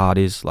is where the heart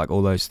is. Like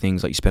all those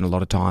things, like you spend a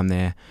lot of time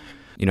there.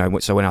 You know,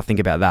 so when I think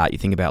about that, you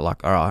think about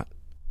like, all right,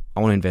 I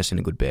want to invest in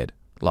a good bed.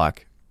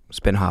 Like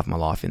spend half my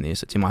life in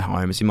this. It's in my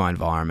home. It's in my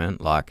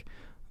environment. Like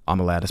I'm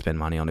allowed to spend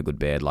money on a good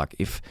bed. Like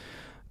if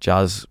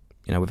Juz,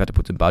 you know, we've had to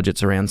put some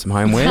budgets around some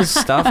homewares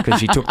stuff because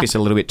she took this a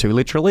little bit too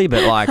literally.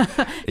 But like,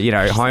 you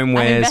know,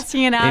 homewares,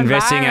 investing in our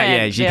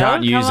environment, you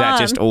can't use that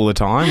just all the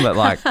time. But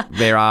like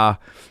there are,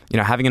 you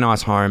know, having a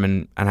nice home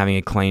and having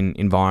a clean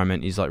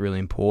environment is like really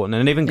important.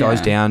 And it even goes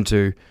down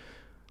to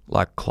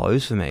like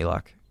clothes for me.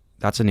 Like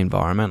that's an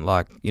environment.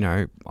 Like, you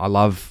know, I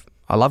love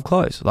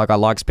clothes. Like I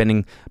like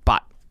spending,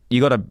 but you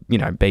got to, you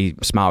know, be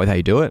smart with how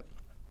you do it.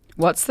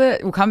 We'll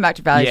come back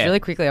to values really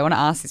quickly. I want to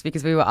ask this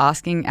because we were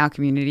asking our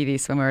community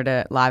this when we were at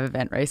a live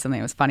event recently.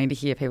 It was funny to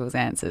hear people's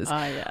answers. Oh,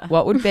 yeah.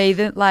 What would be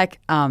the like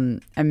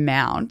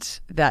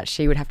amount that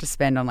she would have to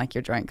spend on like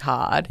your joint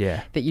card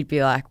that you'd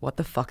be like, what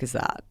the fuck is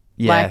that?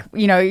 Yeah. Like,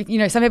 you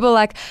know, some people are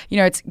like, you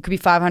know, it could be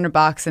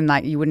 $500 and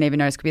like you wouldn't even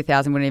notice. It could be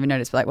 $1,000, wouldn't even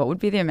notice. But like, what would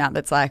be the amount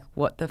that's like,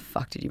 what the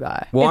fuck did you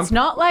buy? Well, it's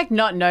not like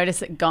not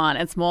notice it gone.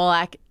 It's more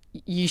like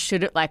we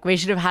should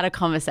have had a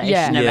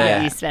conversation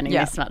about you spending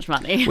this much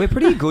money. We're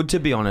pretty good, to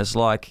be honest.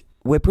 Like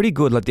we're pretty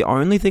good. Like the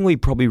only thing we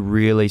probably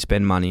really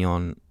spend money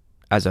on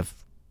as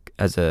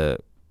a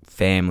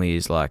family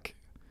is like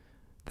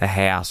the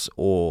house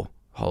or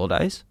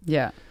holidays.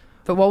 Yeah.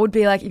 But what would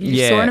be like if you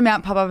just saw an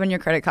amount pop up on your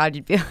credit card,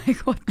 you'd be like,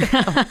 what the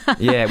hell?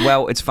 Yeah,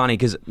 well, it's funny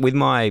because with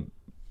my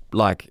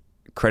like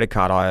credit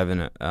card, I have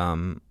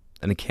an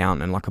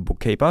accountant and like a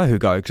bookkeeper who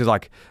go, because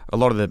like a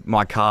lot of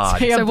my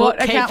card. So what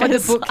account would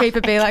the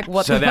bookkeeper be like?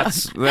 What? So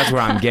that's where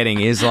I'm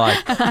getting is like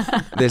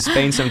there's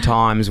been some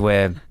times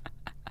where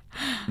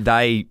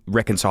they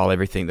reconcile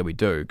everything that we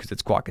do because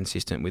it's quite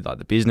consistent with like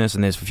the business,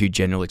 and there's a few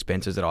general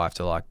expenses that I have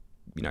to like,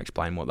 you know,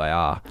 explain what they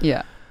are.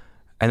 Yeah.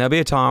 And there'll be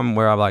a time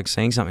where I'm like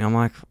seeing something, I'm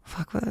like,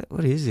 fuck,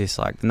 what is this?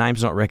 Like the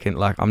name's not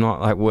like I'm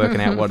not like working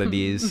out what it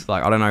is.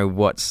 Like I don't know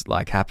what's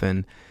like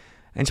happened.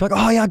 And she's like,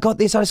 oh yeah, I got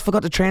this. I just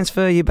forgot to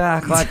transfer you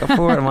back. Like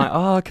for it. I'm like,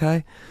 oh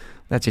okay,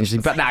 that's interesting.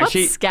 But no,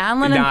 What's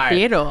Scanlon and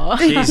Theodore?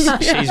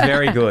 She's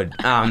very good.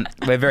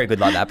 We're very good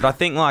like that. But I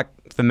think like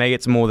for me,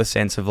 it's more the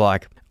sense of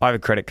like I have a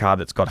credit card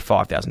that's got a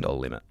 $5,000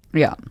 limit.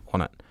 Yeah. On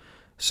it.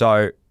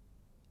 So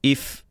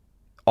if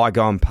I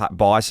go and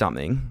buy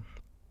something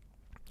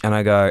and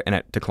I go and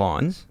it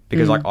declines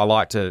because like I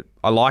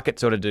like it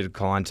sort of to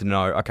decline to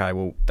know, okay,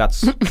 well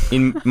that's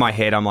in my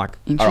head. I'm like,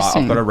 all right,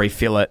 I've got to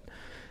refill it.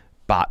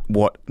 But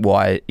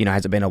why, you know,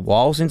 has it been a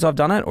while since I've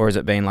done it or has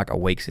it been like a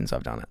week since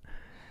I've done it?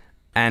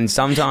 And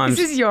sometimes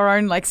this is your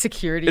own like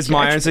security it's check.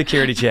 my own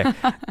security check.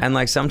 And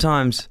like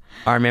sometimes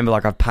I remember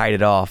like I've paid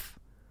it off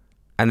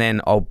and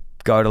then I'll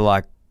go to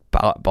like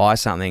buy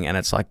something and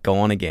it's like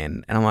gone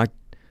again. And I'm like,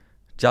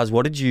 Jazz,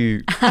 what did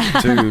you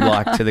do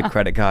like to the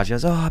credit card? She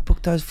goes, oh, I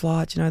booked those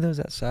flights, you know, there was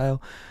that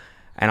sale.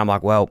 And I'm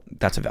like, well,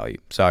 that's a value.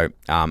 So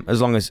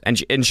as long as,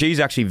 and she's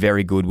actually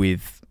very good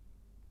with,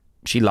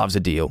 she loves a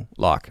deal.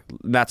 Like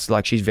that's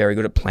like, she's very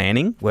good at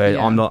planning where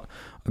I'm not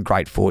a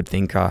great forward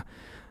thinker.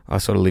 I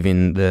sort of live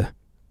in the,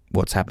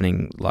 what's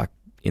happening like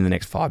in the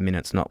next 5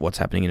 minutes, not what's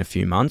happening in a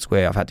few months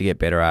where I've had to get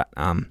better at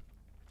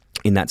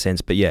in that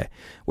sense. But yeah,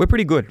 we're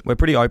pretty good. We're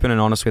pretty open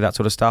and honest with that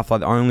sort of stuff. Like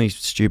the only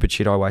stupid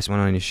shit I waste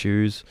money on is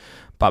shoes.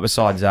 But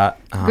besides that,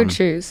 good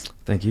shoes.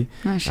 Thank you.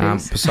 Nice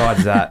shoes.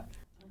 Besides that,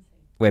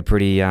 we're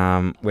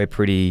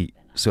pretty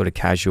sort of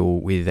casual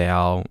with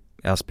our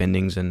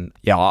spendings, and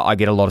yeah, I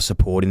get a lot of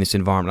support in this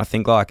environment. I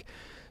think like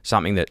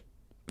something that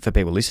for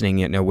people listening,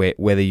 you know,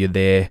 whether you're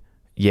there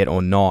yet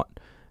or not,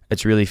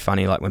 it's really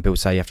funny. Like when people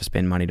say you have to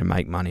spend money to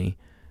make money,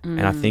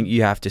 and I think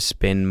you have to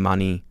spend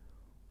money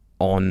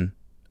on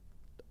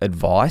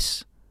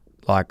advice.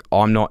 Like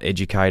I'm not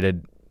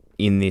educated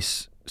in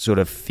this sort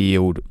of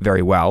field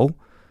very well.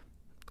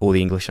 Or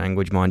the English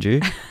language, mind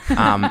you.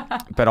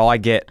 But I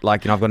get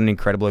like, you know, I've got an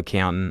incredible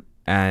accountant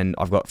and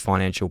I've got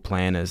financial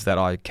planners that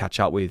I catch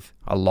up with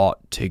a lot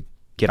to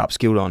get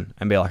upskilled on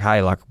and be like,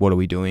 hey, like, what are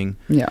we doing?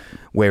 Yeah.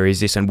 Where is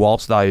this? And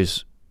whilst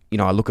those, you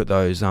know, I look at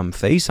those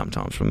fees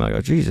sometimes from, I go,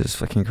 Jesus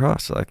fucking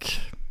Christ, like,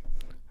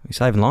 are we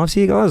saving lives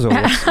here, guys? Or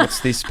what's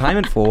this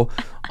payment for?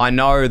 I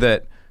know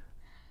that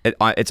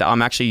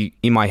I'm actually,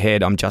 in my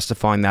head, I'm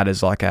justifying that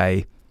as like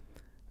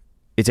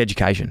it's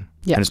education.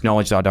 Yeah. And it's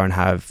knowledge that I don't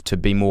have to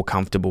be more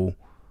comfortable.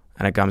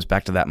 And it comes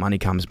back to that money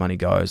comes, money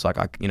goes. Like,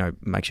 you know,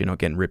 make sure you're not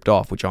getting ripped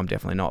off, which I'm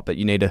definitely not. But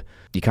you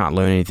can't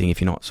learn anything if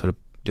you're not sort of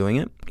doing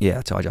it. Yeah,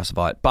 that's how I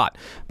justify it. But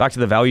back to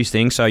the values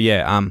thing. So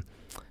yeah,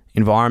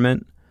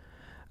 environment,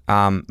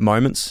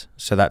 moments.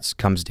 So that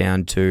comes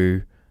down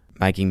to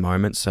making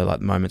moments. So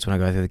like moments when I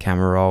go through the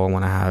camera roll, I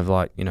want to have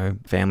like, you know,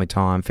 family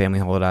time, family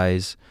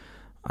holidays,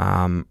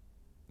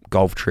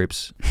 golf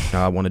trips. You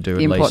know, I want to do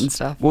the important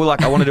stuff. Well,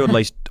 like I want to do at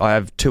least, I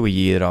have 2 a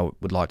year that I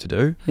would like to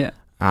do. Yeah.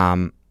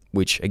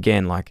 Which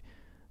again, like,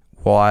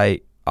 why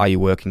are you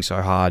working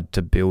so hard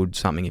to build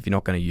something if you're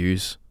not going to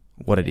use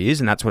what it is?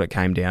 And that's what it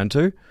came down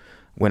to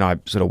when I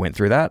sort of went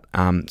through that.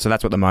 So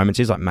that's what the moments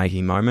is, like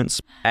making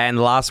moments. And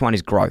the last one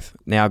is growth.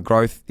 Now,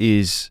 growth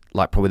is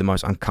like probably the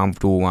most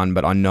uncomfortable one,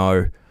 but I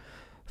know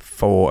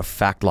for a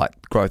fact,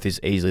 like growth is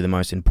easily the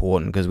most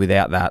important because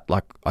without that,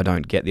 like I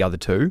don't get the other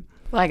two.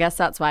 Well, I guess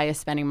that's why you're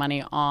spending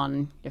money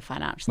on your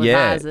financial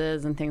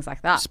advisors and things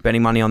like that.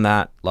 Spending money on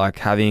that, like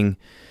having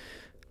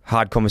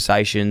hard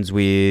conversations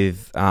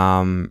with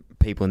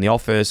people in the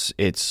office.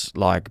 It's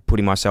like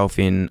putting myself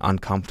in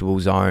uncomfortable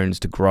zones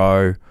to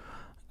grow.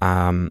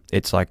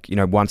 It's like, you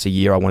know, once a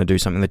year I want to do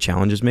something that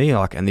challenges me.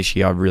 Like, and this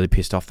year I'm really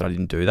pissed off that I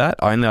didn't do that.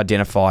 I only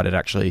identified it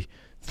actually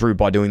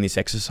by doing this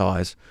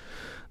exercise.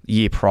 The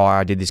year prior,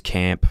 I did this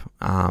camp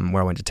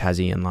where I went to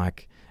Tassie and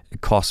like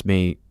it cost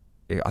me,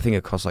 I think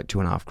it cost like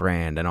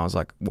 $2,500, and I was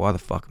like, why the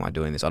fuck am I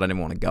doing this? I don't even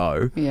want to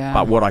go. Yeah.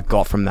 But what I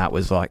got from that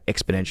was like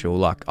exponential.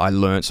 Like I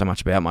learned so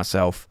much about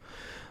myself,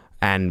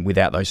 and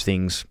without those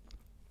things,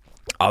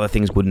 other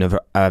things wouldn't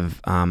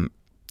have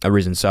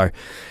arisen. So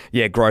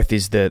yeah, growth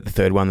is the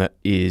third one that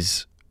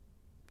is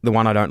the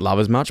one I don't love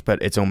as much,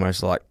 but it's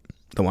almost like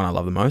the one I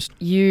love the most.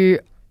 You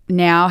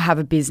now have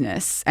a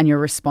business and you're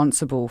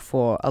responsible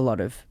for a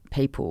lot of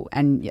people,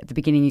 and at the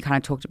beginning you kind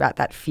of talked about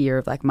that fear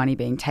of like money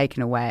being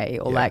taken away,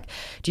 or like,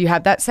 do you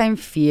have that same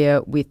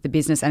fear with the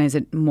business, and is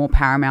it more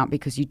paramount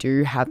because you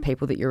do have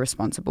people that you're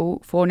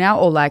responsible for now?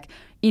 Or like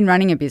in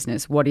running a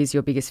business, what is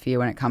your biggest fear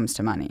when it comes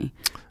to money?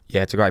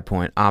 Yeah, it's a great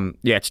point.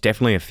 Yeah, it's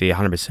definitely a fear,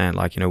 100%.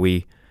 Like, you know,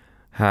 we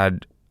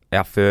had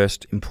our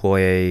first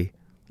employee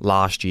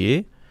last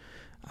year,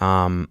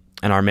 and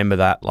I remember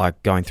that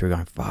like going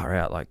far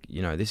out, like,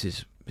 you know, this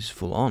is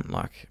full on,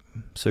 like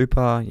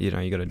super, you know,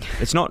 you got to,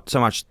 it's not so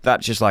much that,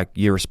 just like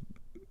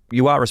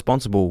you are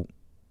responsible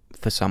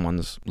for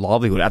someone's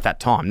livelihood at that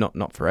time,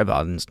 not forever.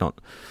 And it's not.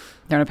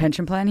 They're on a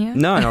pension plan here?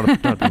 No, not a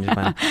pension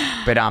plan.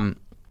 But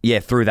yeah,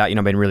 through that,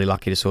 been really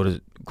lucky to sort of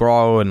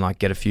grow and like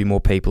get a few more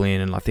people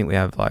in. And I think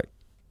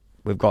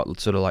we've got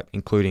sort of like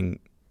including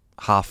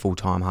half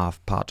full-time,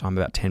 half part-time,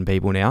 about 10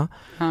 people now.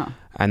 Huh.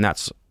 And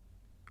that's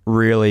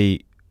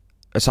really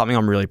something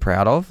I'm really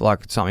proud of.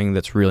 Like it's something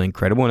that's really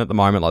incredible. And at the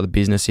moment, like the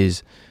business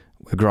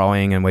we're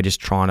growing and we're just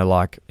trying to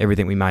like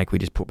everything we make, we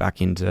just put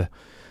back into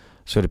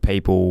sort of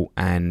people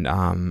and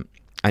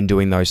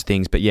doing those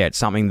things. But yeah, it's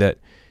something that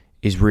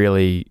is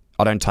really,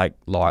 I don't take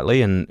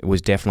lightly, and it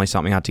was definitely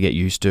something I had to get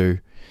used to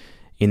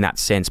in that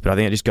sense. But I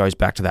think it just goes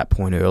back to that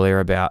point earlier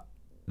about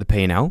the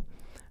P&L.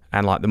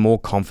 And like the more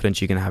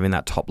confidence you can have in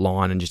that top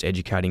line and just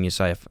educating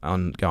yourself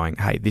on going,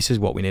 hey, this is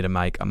what we need to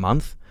make a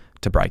month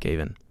to break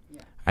even.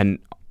 Yeah. And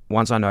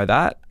once I know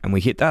that and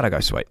we hit that, I go,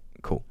 sweet,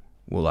 cool.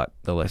 Well, like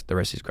the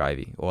rest is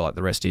gravy, or like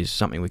the rest is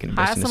something we can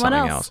invest into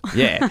something else.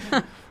 Yeah,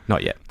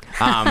 not yet.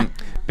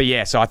 But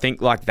yeah, so I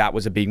think like that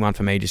was a big one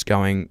for me, just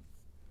going,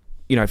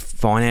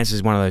 finance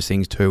is one of those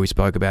things too. We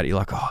spoke about it. You're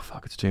like, oh,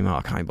 fuck, it's too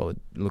much. I can't bother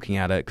looking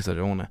at it because I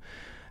don't want to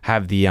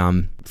have the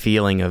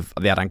feeling of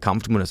that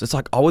uncomfortableness. It's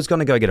like I was going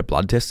to go get a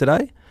blood test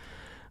today.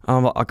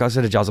 Like I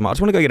said to Jazz, I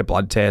just want to go get a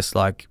blood test.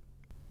 Like,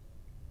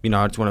 I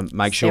just want to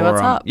make sure.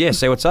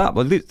 See what's up.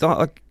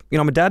 Like,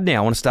 I'm a dad now.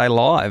 I want to stay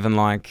alive and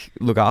like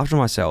look after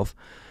myself.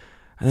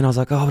 And then I was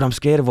like, oh, but I'm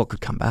scared of what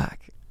could come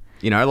back.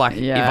 If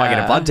I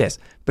get a blood test.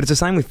 But it's the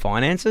same with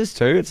finances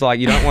too. It's like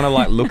you don't want to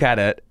like look at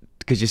it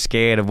because you're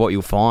scared of what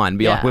you'll find.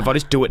 Be like, well, if I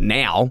just do it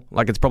now,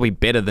 like it's probably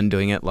better than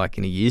doing it like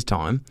in a year's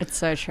time. It's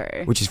so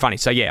true. Which is funny.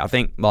 So yeah, I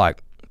think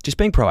like just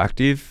being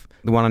proactive.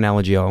 The one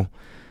analogy I'll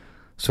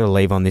sort of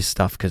leave on this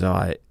stuff because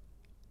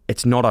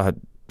it's not a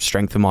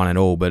strength of mine at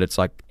all, but it's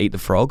like eat the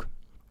frog.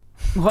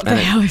 What the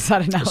hell is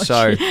that analogy?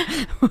 So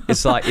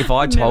it's like if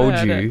I told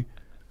you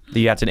that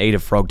you had to eat a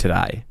frog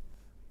today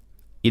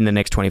in the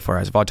next 24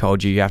 hours, if I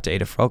told you have to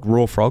eat a frog,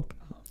 raw frog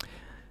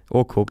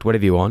or cooked,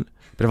 whatever you want,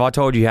 but if I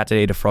told you had to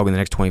eat a frog in the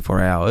next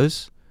 24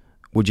 hours,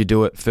 would you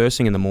do it first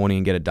thing in the morning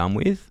and get it done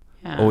with?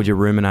 Yeah. Or would you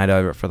ruminate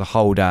over it for the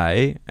whole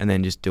day and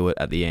then just do it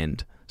at the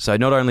end? So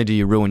not only do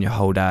you ruin your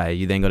whole day,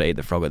 you then got to eat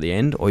the frog at the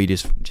end, or you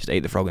just eat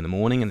the frog in the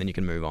morning and then you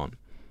can move on.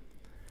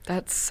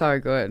 That's so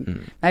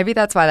good. Maybe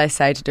that's why they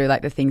say to do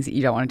like the things that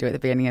you don't want to do at the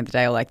beginning of the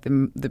day, or like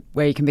the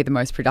where you can be the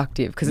most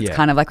productive, because it's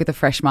kind of like with a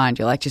fresh mind,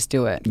 you're like, just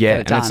do it. Yeah, get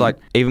it done. It's like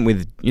even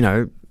with,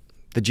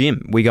 the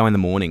gym, we go in the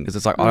morning because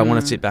it's like I don't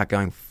want to sit back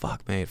going,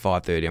 fuck me, at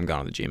 5:30 I'm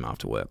going to the gym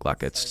after work.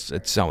 Like it's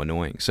so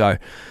annoying. So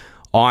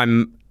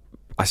I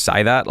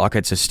say that like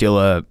it's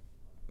still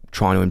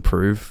trying to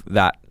improve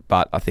that,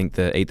 but I think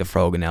the eat the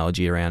frog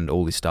analogy around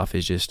all this stuff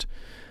is just,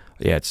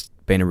 it's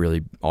been a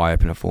really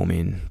eye-opener for me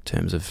in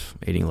terms of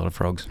eating a lot of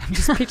frogs. I'm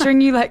just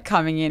picturing you like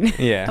coming in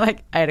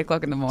like 8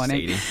 o'clock in the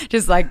morning,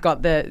 just like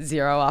got the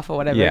Xero off or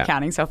whatever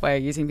accounting software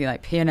you're using, be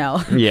like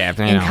P&L. Yeah,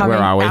 P&L. Incoming, where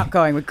are we?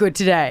 Outgoing, we're good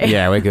today.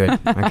 Yeah, we're good.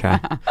 Okay.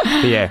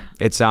 But yeah,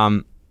 it's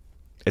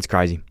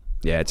crazy.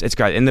 Yeah, it's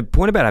great. And the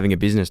point about having a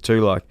business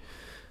too, like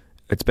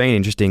it's been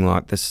interesting,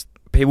 like this,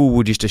 people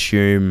would just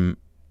assume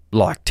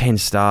like 10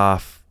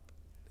 staff,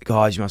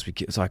 guys, you must be,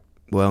 it's like,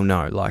 well,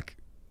 no, like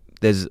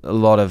there's a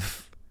lot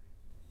of,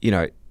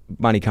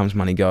 money comes,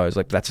 money goes.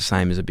 Like that's the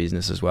same as a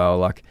business as well.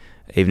 Like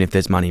even if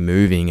there's money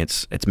moving,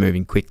 it's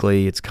moving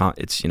quickly. It's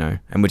and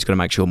we're just got to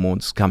make sure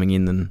more's coming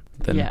in than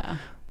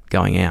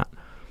going out.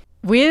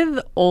 With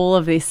all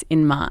of this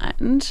in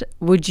mind,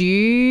 would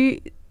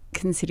you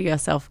consider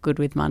yourself good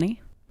with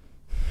money?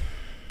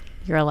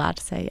 You're allowed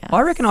to say yes.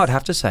 I reckon I'd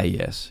have to say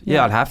yes.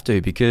 Yeah, I'd have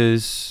to,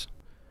 because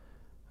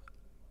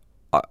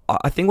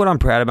I think what I'm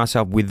proud of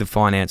myself with the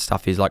finance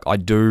stuff is like I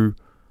don't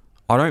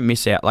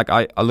miss out. Like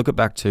I look it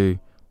back to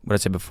what I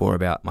said before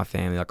about my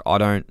family. Like I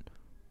don't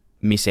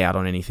miss out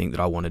on anything that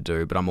I want to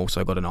do, but I'm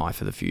also got an eye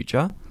for the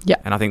future. Yeah.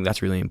 And I think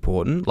that's really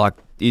important. Like,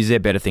 is there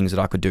better things that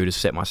I could do to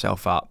set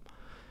myself up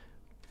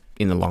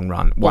in the long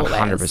run?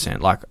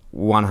 100%. Like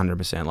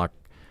 100%. Like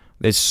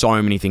there's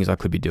so many things I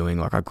could be doing.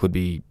 Like I could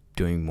be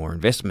doing more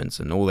investments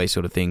and all these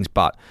sort of things,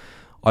 but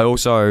I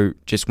also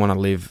just want to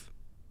live,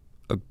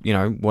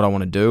 what I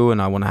want to do,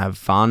 and I want to have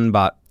fun,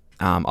 but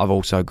I've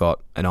also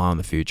got an eye on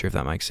the future, if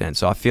that makes sense.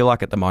 So I feel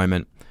like at the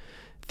moment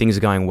things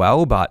are going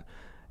well, but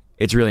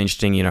it's really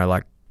interesting,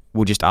 like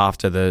just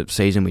after the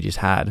season we just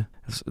had,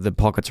 the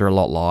pockets are a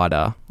lot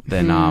lighter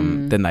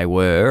than they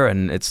were,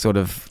 and it's sort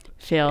of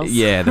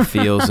the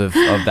feels of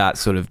that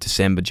sort of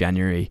December,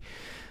 January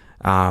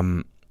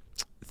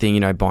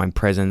thing, buying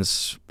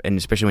presents, and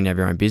especially when you have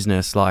your own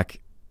business,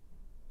 like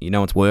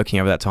it's working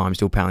over that time,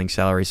 still paying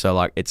salary, so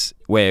like it's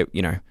where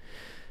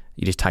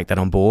you just take that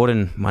on board,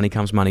 and money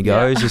comes, money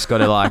goes. Just got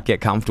to like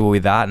get comfortable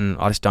with that, and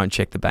I just don't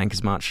check the bank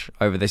as much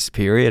over this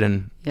period,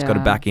 and it's got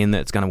to back in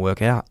that it's going to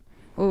work out.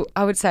 Well,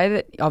 I would say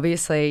that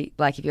obviously,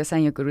 like if you're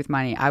saying you're good with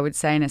money, I would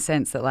say in a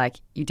sense that like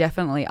you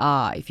definitely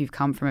are if you've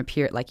come from a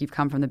period, like you've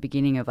come from the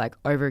beginning of like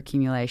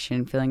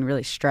over-accumulation, feeling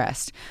really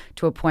stressed,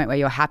 to a point where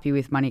you're happy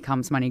with money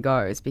comes, money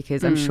goes,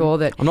 because I'm sure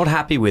that... I'm not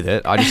happy with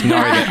it. I just know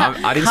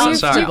that I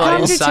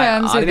didn't say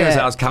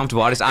I was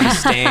comfortable. I just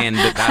understand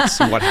that that's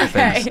what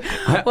happens.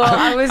 Okay.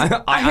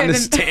 Well, I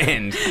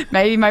understand.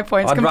 Maybe my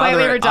point's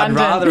completely redundant.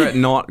 I'd rather it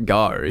not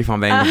go, if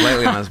I'm being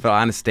completely honest, but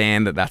I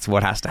understand that that's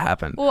what has to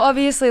happen. Well,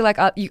 obviously, like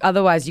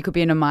otherwise you could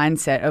be in a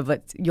mindset of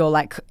like you're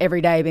like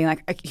every day being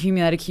like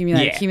accumulate,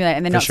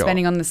 and then not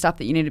spending on the stuff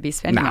that you need to be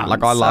spending on.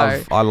 Like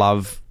I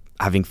love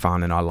having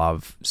fun, and I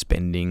love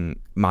spending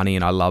money,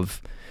 and I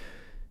love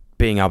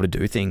being able to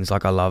do things.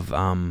 Like I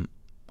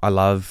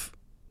love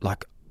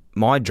like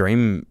my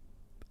dream,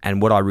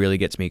 and what really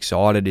gets me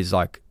excited is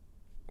like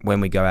when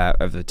we go out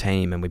of the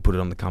team and we put it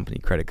on the company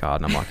credit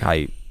card, and I'm like,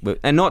 hey,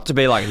 and not to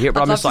be like here,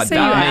 but I'm just like,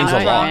 that means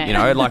a lot, you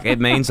know, like it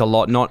means a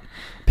lot. Not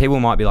people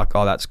might be like,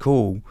 oh, that's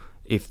cool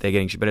if they're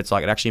getting shit, but it's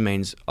like, it actually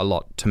means a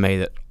lot to me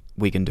that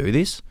we can do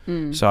this.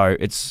 So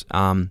it's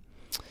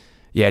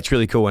it's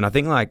really cool. And I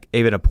think like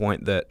even a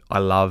point that I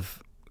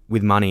love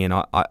with money, and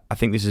I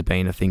think this has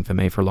been a thing for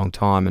me for a long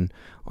time, and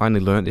I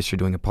only learned this through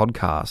doing a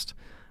podcast,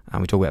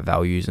 and we talk about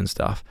values and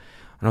stuff.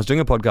 And I was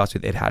doing a podcast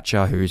with Ed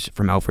Hatcher, who's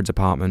from Alfred's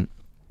Apartment.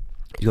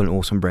 He's got an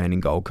awesome brand in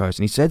Gold Coast,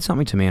 and he said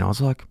something to me, and I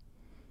was like,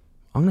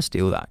 I'm gonna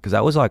steal that, because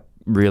that was like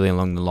really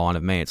along the line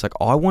of me. It's like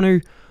I want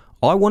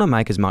to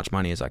make as much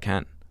money as I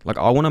can. Like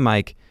I want to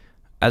make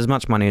as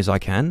much money as I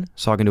can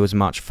so I can do as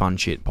much fun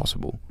shit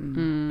possible.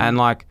 And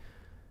like,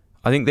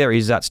 I think there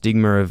is that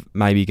stigma of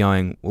maybe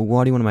going, well,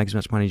 why do you want to make as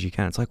much money as you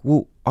can? It's like,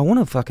 well, I want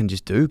to fucking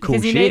just do cool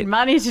shit. Because you need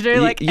money to do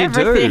everything.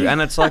 You do.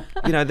 And it's like,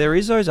 you know, there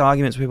is those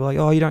arguments where people are like,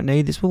 oh, you don't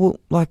need this. Well,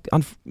 like,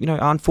 you know,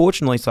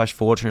 unfortunately /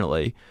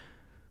 fortunately,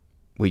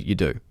 you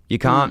do. You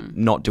can't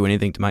not do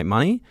anything to make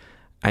money,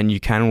 and you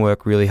can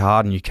work really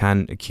hard and you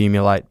can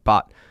accumulate,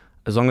 but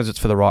as long as it's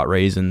for the right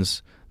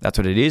reasons, that's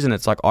what it is. And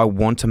it's like, I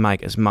want to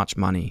make as much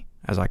money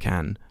as I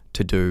can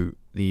to do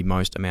the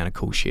most amount of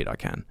cool shit I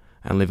can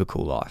and live a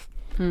cool life.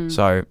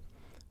 So I'm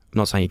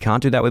not saying you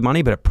can't do that with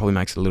money, but it probably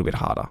makes it a little bit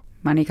harder.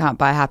 Money can't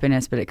buy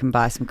happiness, but it can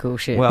buy some cool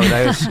shit. Well,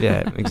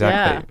 yeah,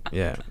 exactly.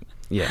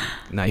 Yeah.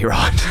 No, you're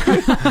right.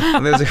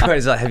 There was a quote,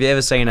 it's like, have you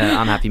ever seen an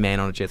unhappy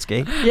man on a jet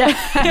ski? Yeah.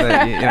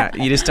 But,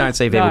 you just don't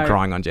see people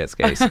crying on jet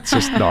skis. It's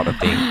just not a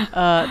thing.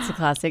 It's a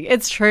classic.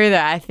 It's true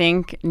though. I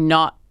think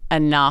not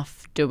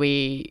enough do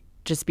we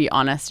just be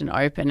honest and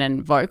open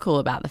and vocal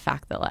about the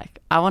fact that like,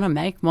 I want to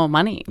make more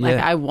money. Like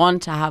I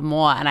want to have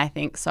more. And I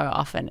think so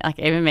often, like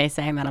even me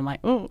saying that, I'm like,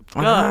 oh,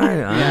 God.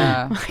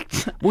 I know.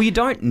 Well, you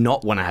don't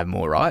not want to have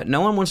more, right?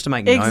 No one wants to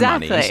make no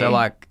money. So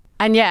like.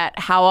 And yet,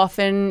 how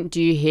often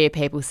do you hear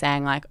people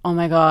saying like, oh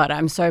my God,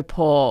 I'm so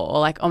poor, or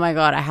like, oh my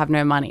God, I have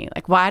no money?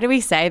 Like, why do we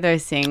say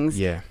those things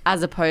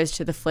as opposed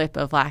to the flip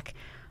of like,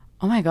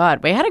 oh my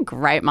God, we had a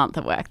great month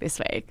at work this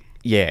week?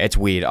 Yeah, it's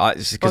weird.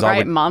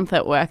 Month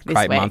at work this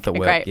week.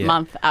 Great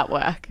month at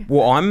work.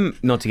 Well, I'm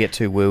not to get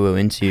too woo-woo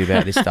into you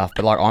about this stuff,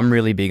 but like I'm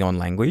really big on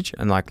language,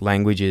 and like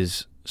language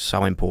is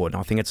so important.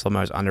 I think it's the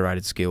most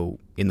underrated skill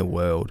in the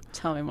world.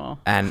 Tell me more.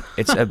 And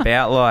it's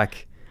about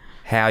like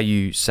how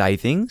you say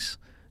things.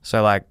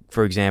 So like,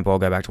 for example, I'll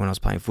go back to when I was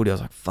playing footy. I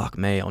was like, fuck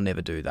me, I'll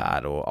never do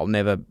that. Or I'm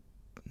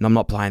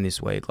not playing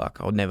this week. Like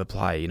I'll never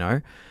play, you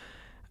know?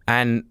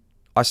 And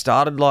I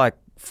started like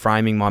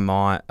framing my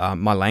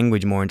my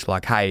language more into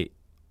like, hey,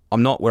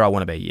 I'm not where I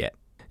want to be yet.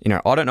 You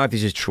know, I don't know if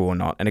this is true or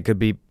not. And it could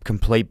be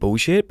complete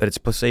bullshit, but it's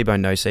placebo,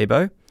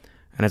 nocebo.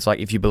 And it's like,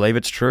 if you believe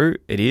it's true,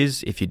 it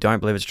is. If you don't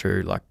believe it's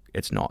true, like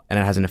it's not. And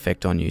it has an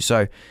effect on you.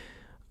 So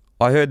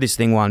I heard this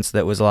thing once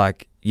that was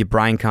like, your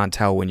brain can't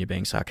tell when you're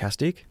being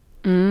sarcastic.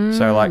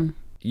 So like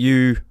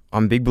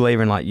I'm a big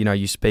believer in like, you know,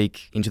 you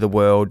speak into the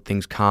world,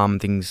 things come,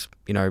 things,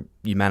 you know,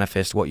 you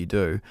manifest what you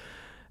do.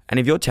 And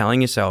if you're telling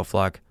yourself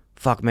like,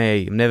 fuck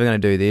me, I'm never going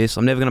to do this,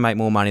 I'm never going to make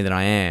more money than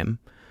I am,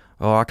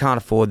 or I can't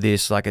afford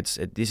this, like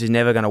this is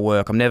never going to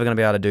work, I'm never going to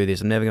be able to do this,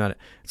 I'm never going to,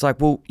 it's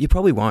like, well, you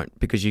probably won't,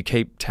 because you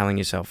keep telling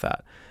yourself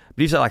that. But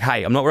if you say like,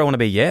 hey, I'm not where I want to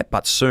be yet,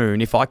 but soon,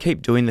 if I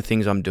keep doing the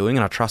things I'm doing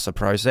and I trust the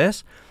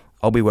process,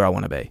 I'll be where I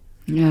want to be.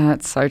 Yeah,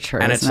 that's so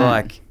true. And it's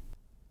like,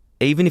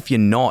 even if you're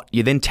not,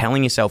 you're then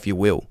telling yourself you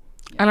will.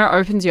 And it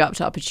opens you up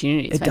to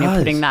opportunities when you're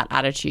putting that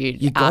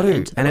attitude out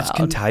into the and world. It's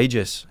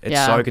contagious.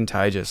 It's so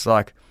contagious.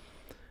 Like,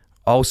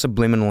 I'll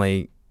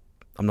subliminally,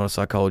 I'm not a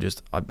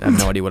psychologist, I have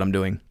no idea what I'm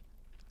doing.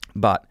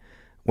 But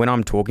when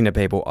I'm talking to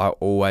people, I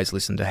always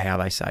listen to how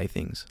they say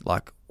things.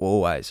 Like,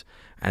 always.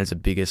 And it's the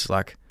biggest,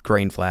 like,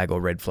 green flag or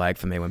red flag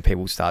for me when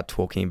people start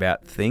talking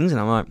about things.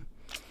 And I'm like,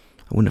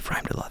 I wouldn't have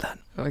framed it like that.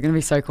 We're going to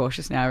be so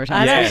cautious now every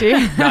time.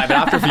 No, but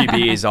after a few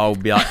beers, I'll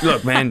be like,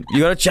 look, man, you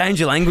got to change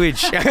your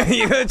language. You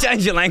got to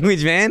change your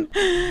language, man.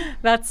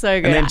 That's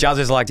so good. And then Juzz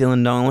is like, Dylan,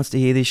 no one wants to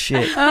hear this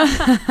shit.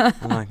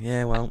 I'm like,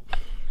 yeah, well,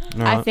 all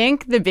right. I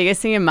think the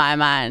biggest thing in my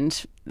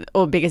mind,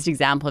 or biggest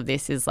example of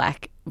this, is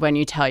like when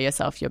you tell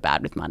yourself you're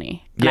bad with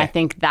money. And I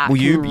think that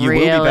you can will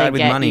really be bad with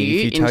get money you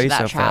if you tell into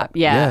yourself that trap.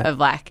 that. Of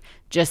like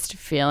just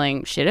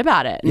feeling shit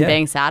about it and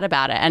being sad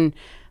about it. And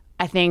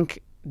I think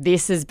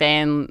this has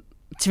been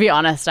to be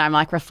honest, I'm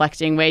like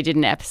reflecting. We did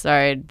an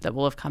episode that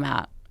will have come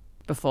out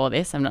before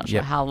this. I'm not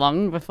sure how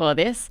long before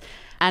this.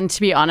 And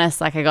to be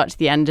honest, like I got to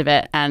the end of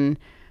it and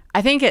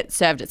I think it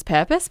served its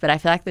purpose, but I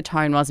feel like the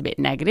tone was a bit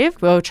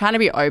negative. We were trying to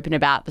be open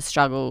about the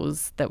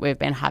struggles that we've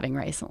been having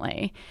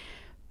recently.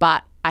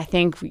 But I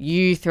think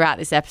you throughout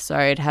this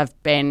episode have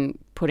been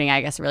putting,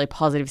 I guess, a really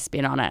positive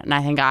spin on it. And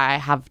I think I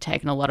have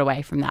taken a lot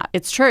away from that.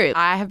 It's true.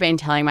 I have been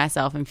telling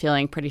myself and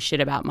feeling pretty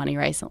shit about money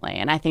recently.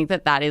 And I think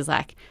that that is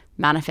like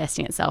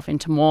manifesting itself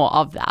into more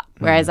of that.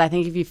 Whereas I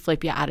think if you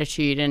flip your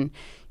attitude and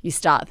you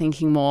start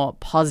thinking more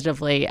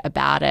positively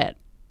about it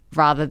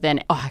rather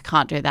than, oh, I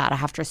can't do that, I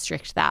have to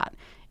restrict that,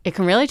 it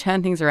can really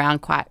turn things around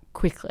quite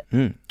quickly.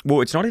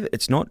 Well,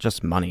 it's not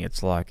just money.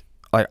 It's like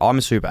I'm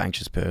a super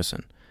anxious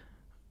person.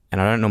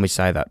 And I don't normally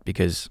say that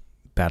because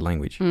bad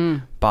language.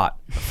 But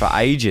for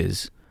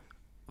ages,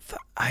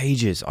 I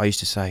used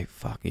to say,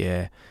 fuck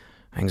yeah,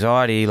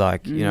 anxiety,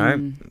 like, you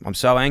know, I'm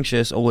so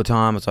anxious all the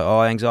time. It's like,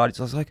 oh, anxiety.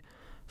 So I was like,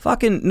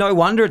 fucking no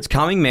wonder it's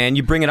coming, man.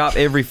 You bring it up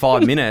every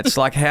 5 minutes.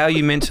 Like, how are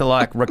you meant to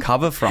like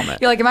recover from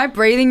it? You're like, am I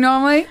breathing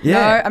normally? Yeah.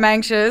 No, I'm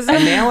anxious.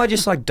 And now I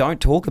just like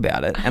don't talk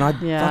about it and I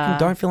fucking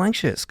don't feel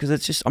anxious because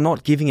it's just, I'm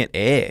not giving it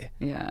air.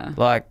 Yeah.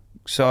 Like,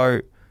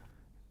 so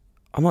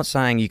I'm not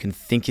saying you can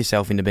think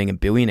yourself into being a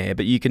billionaire,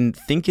 but you can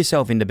think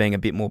yourself into being a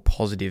bit more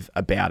positive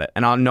about it.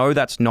 And I know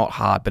that's not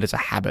hard, but it's a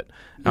habit.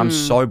 And I'm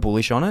so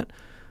bullish on it.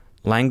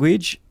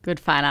 Language. Good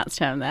finance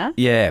term there.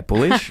 Yeah,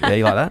 bullish. Yeah,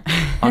 you like that?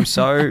 I'm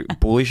so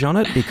bullish on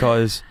it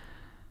because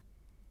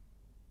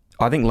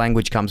I think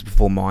language comes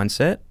before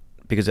mindset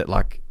because it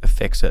like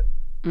affects it.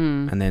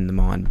 And then the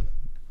mind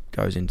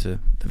goes into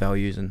the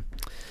values and...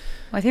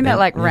 Well, I think that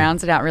like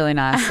rounds it out really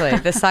nicely.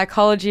 The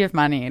psychology of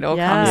money, it all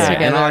comes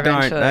together and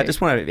eventually. I just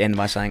want to end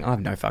by saying I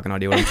have no fucking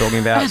idea what I'm talking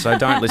about, so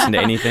don't listen to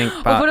anything.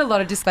 But we'll put a lot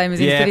of disclaimers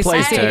in for this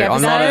please specific do. episode.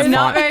 I'm That is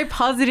not very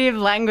positive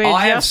language.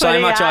 I have so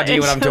putting much out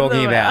idea what I'm into talking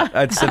the about.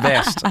 world. It's the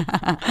best.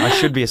 I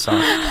should be a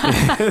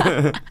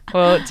scientist.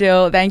 Well,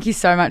 Dyl, thank you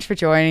so much for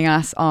joining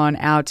us on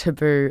our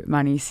Taboo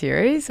Money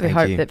series. We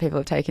hope that people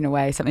have taken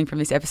away something from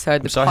this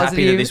episode. I'm so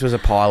happy that this was a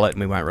pilot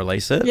and we won't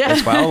release it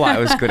as well. Like,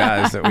 it was good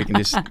as that we can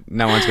just,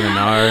 no one's going to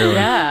know.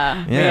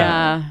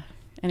 Yeah.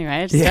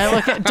 Anyway,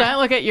 just don't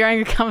look at your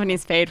own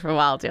company's feed for a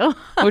while, Dyl.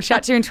 We'll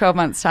chat to you in 12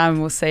 months' time and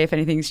we'll see if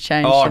anything's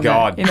changed. Oh,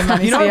 God. In the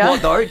money you know sphere.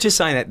 what, though? Just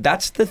saying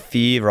that's the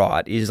fear,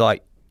 right? Is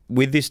like,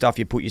 with this stuff,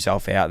 you put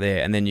yourself out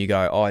there and then you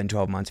go, oh, in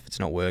 12 months, if it's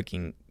not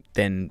working,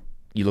 then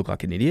you look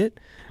like an idiot.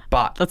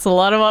 But that's a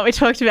lot of what we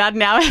talked about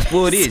now.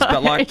 Well, it is,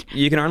 but like,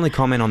 you can only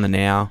comment on the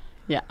now.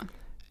 Yeah.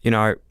 You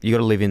know, you got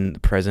to live in the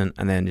present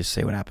and then just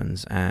see what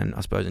happens. And I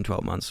suppose in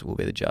 12 months, we'll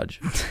be the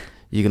judge.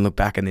 You can look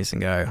back at this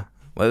and go,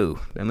 whoa,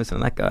 don't listen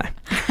to that guy.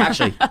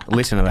 Actually,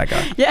 listen to that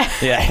guy.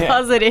 Yeah.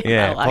 Positive.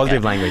 Yeah, like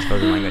positive language.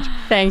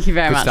 Thank you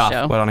very Good much, stuff.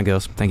 Dyl. Well done,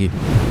 girls. Thank you.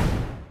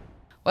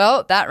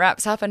 Well, that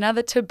wraps up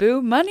another Taboo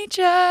Money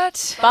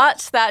Chat.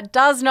 But that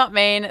does not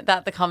mean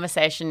that the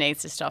conversation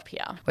needs to stop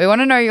here. We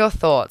want to know your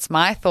thoughts.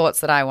 My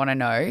thoughts that I want to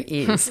know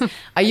is,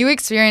 are you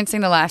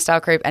experiencing the lifestyle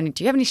creep and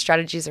do you have any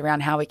strategies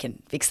around how we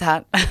can fix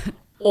that?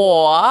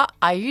 Or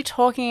are you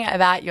talking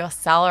about your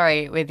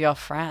salary with your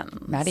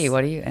friends? Maddie,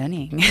 what are you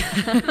earning?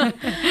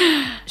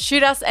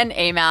 Shoot us an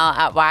email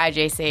at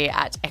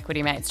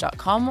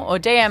yrgc@equitymates.com or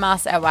DM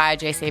us at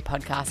yrgc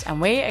podcast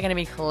and we are going to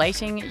be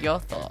collating your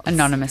thoughts.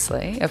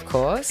 Anonymously, of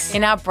course.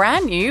 In our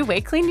brand new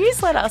weekly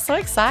newsletter. So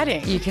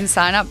exciting. You can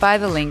sign up by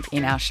the link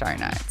in our show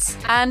notes.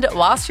 And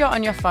whilst you're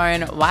on your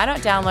phone, why not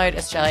download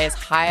Australia's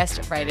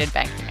highest rated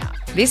banking app?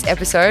 This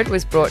episode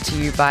was brought to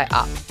you by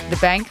Up, the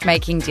bank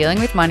making dealing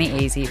with money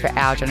easy for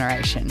our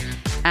generation.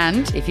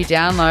 And if you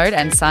download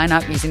and sign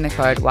up using the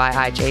code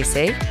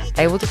YIGC,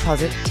 they will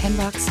deposit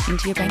 $10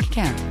 into your bank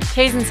account.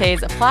 T's and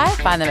C's apply.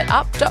 Find them at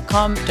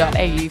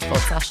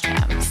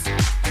up.com.au/jams.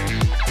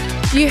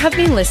 You have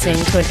been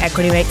listening to an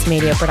Equity Mates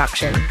Media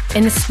production.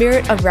 In the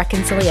spirit of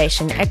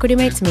reconciliation, Equity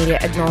Mates Media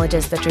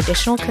acknowledges the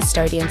traditional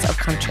custodians of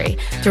country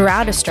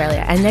throughout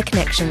Australia and their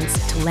connections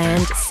to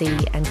land, sea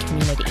and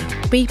community.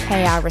 We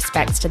pay our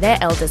respects to their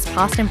elders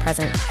past and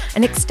present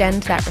and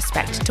extend that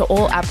respect to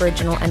all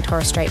Aboriginal and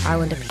Torres Strait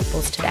Islander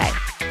peoples today.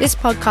 This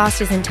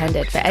podcast is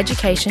intended for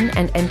education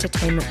and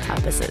entertainment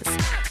purposes.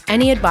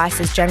 Any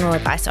advice is general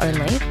advice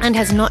only and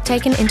has not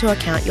taken into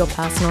account your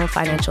personal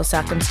financial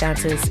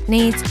circumstances,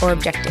 needs or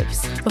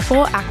objectives.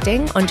 Before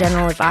acting on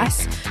general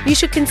advice, you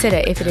should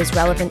consider if it is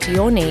relevant to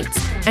your needs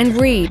and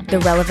read the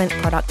relevant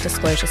product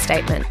disclosure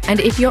statement. And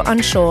if you're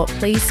unsure,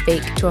 please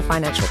speak to a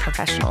financial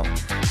professional.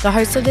 The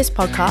hosts of this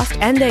podcast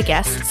and their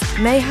guests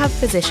may have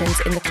positions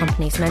in the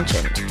companies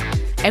mentioned.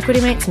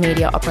 Equity Mates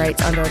Media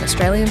operates under an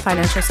Australian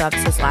Financial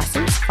Services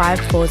Licence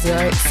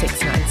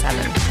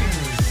 540697.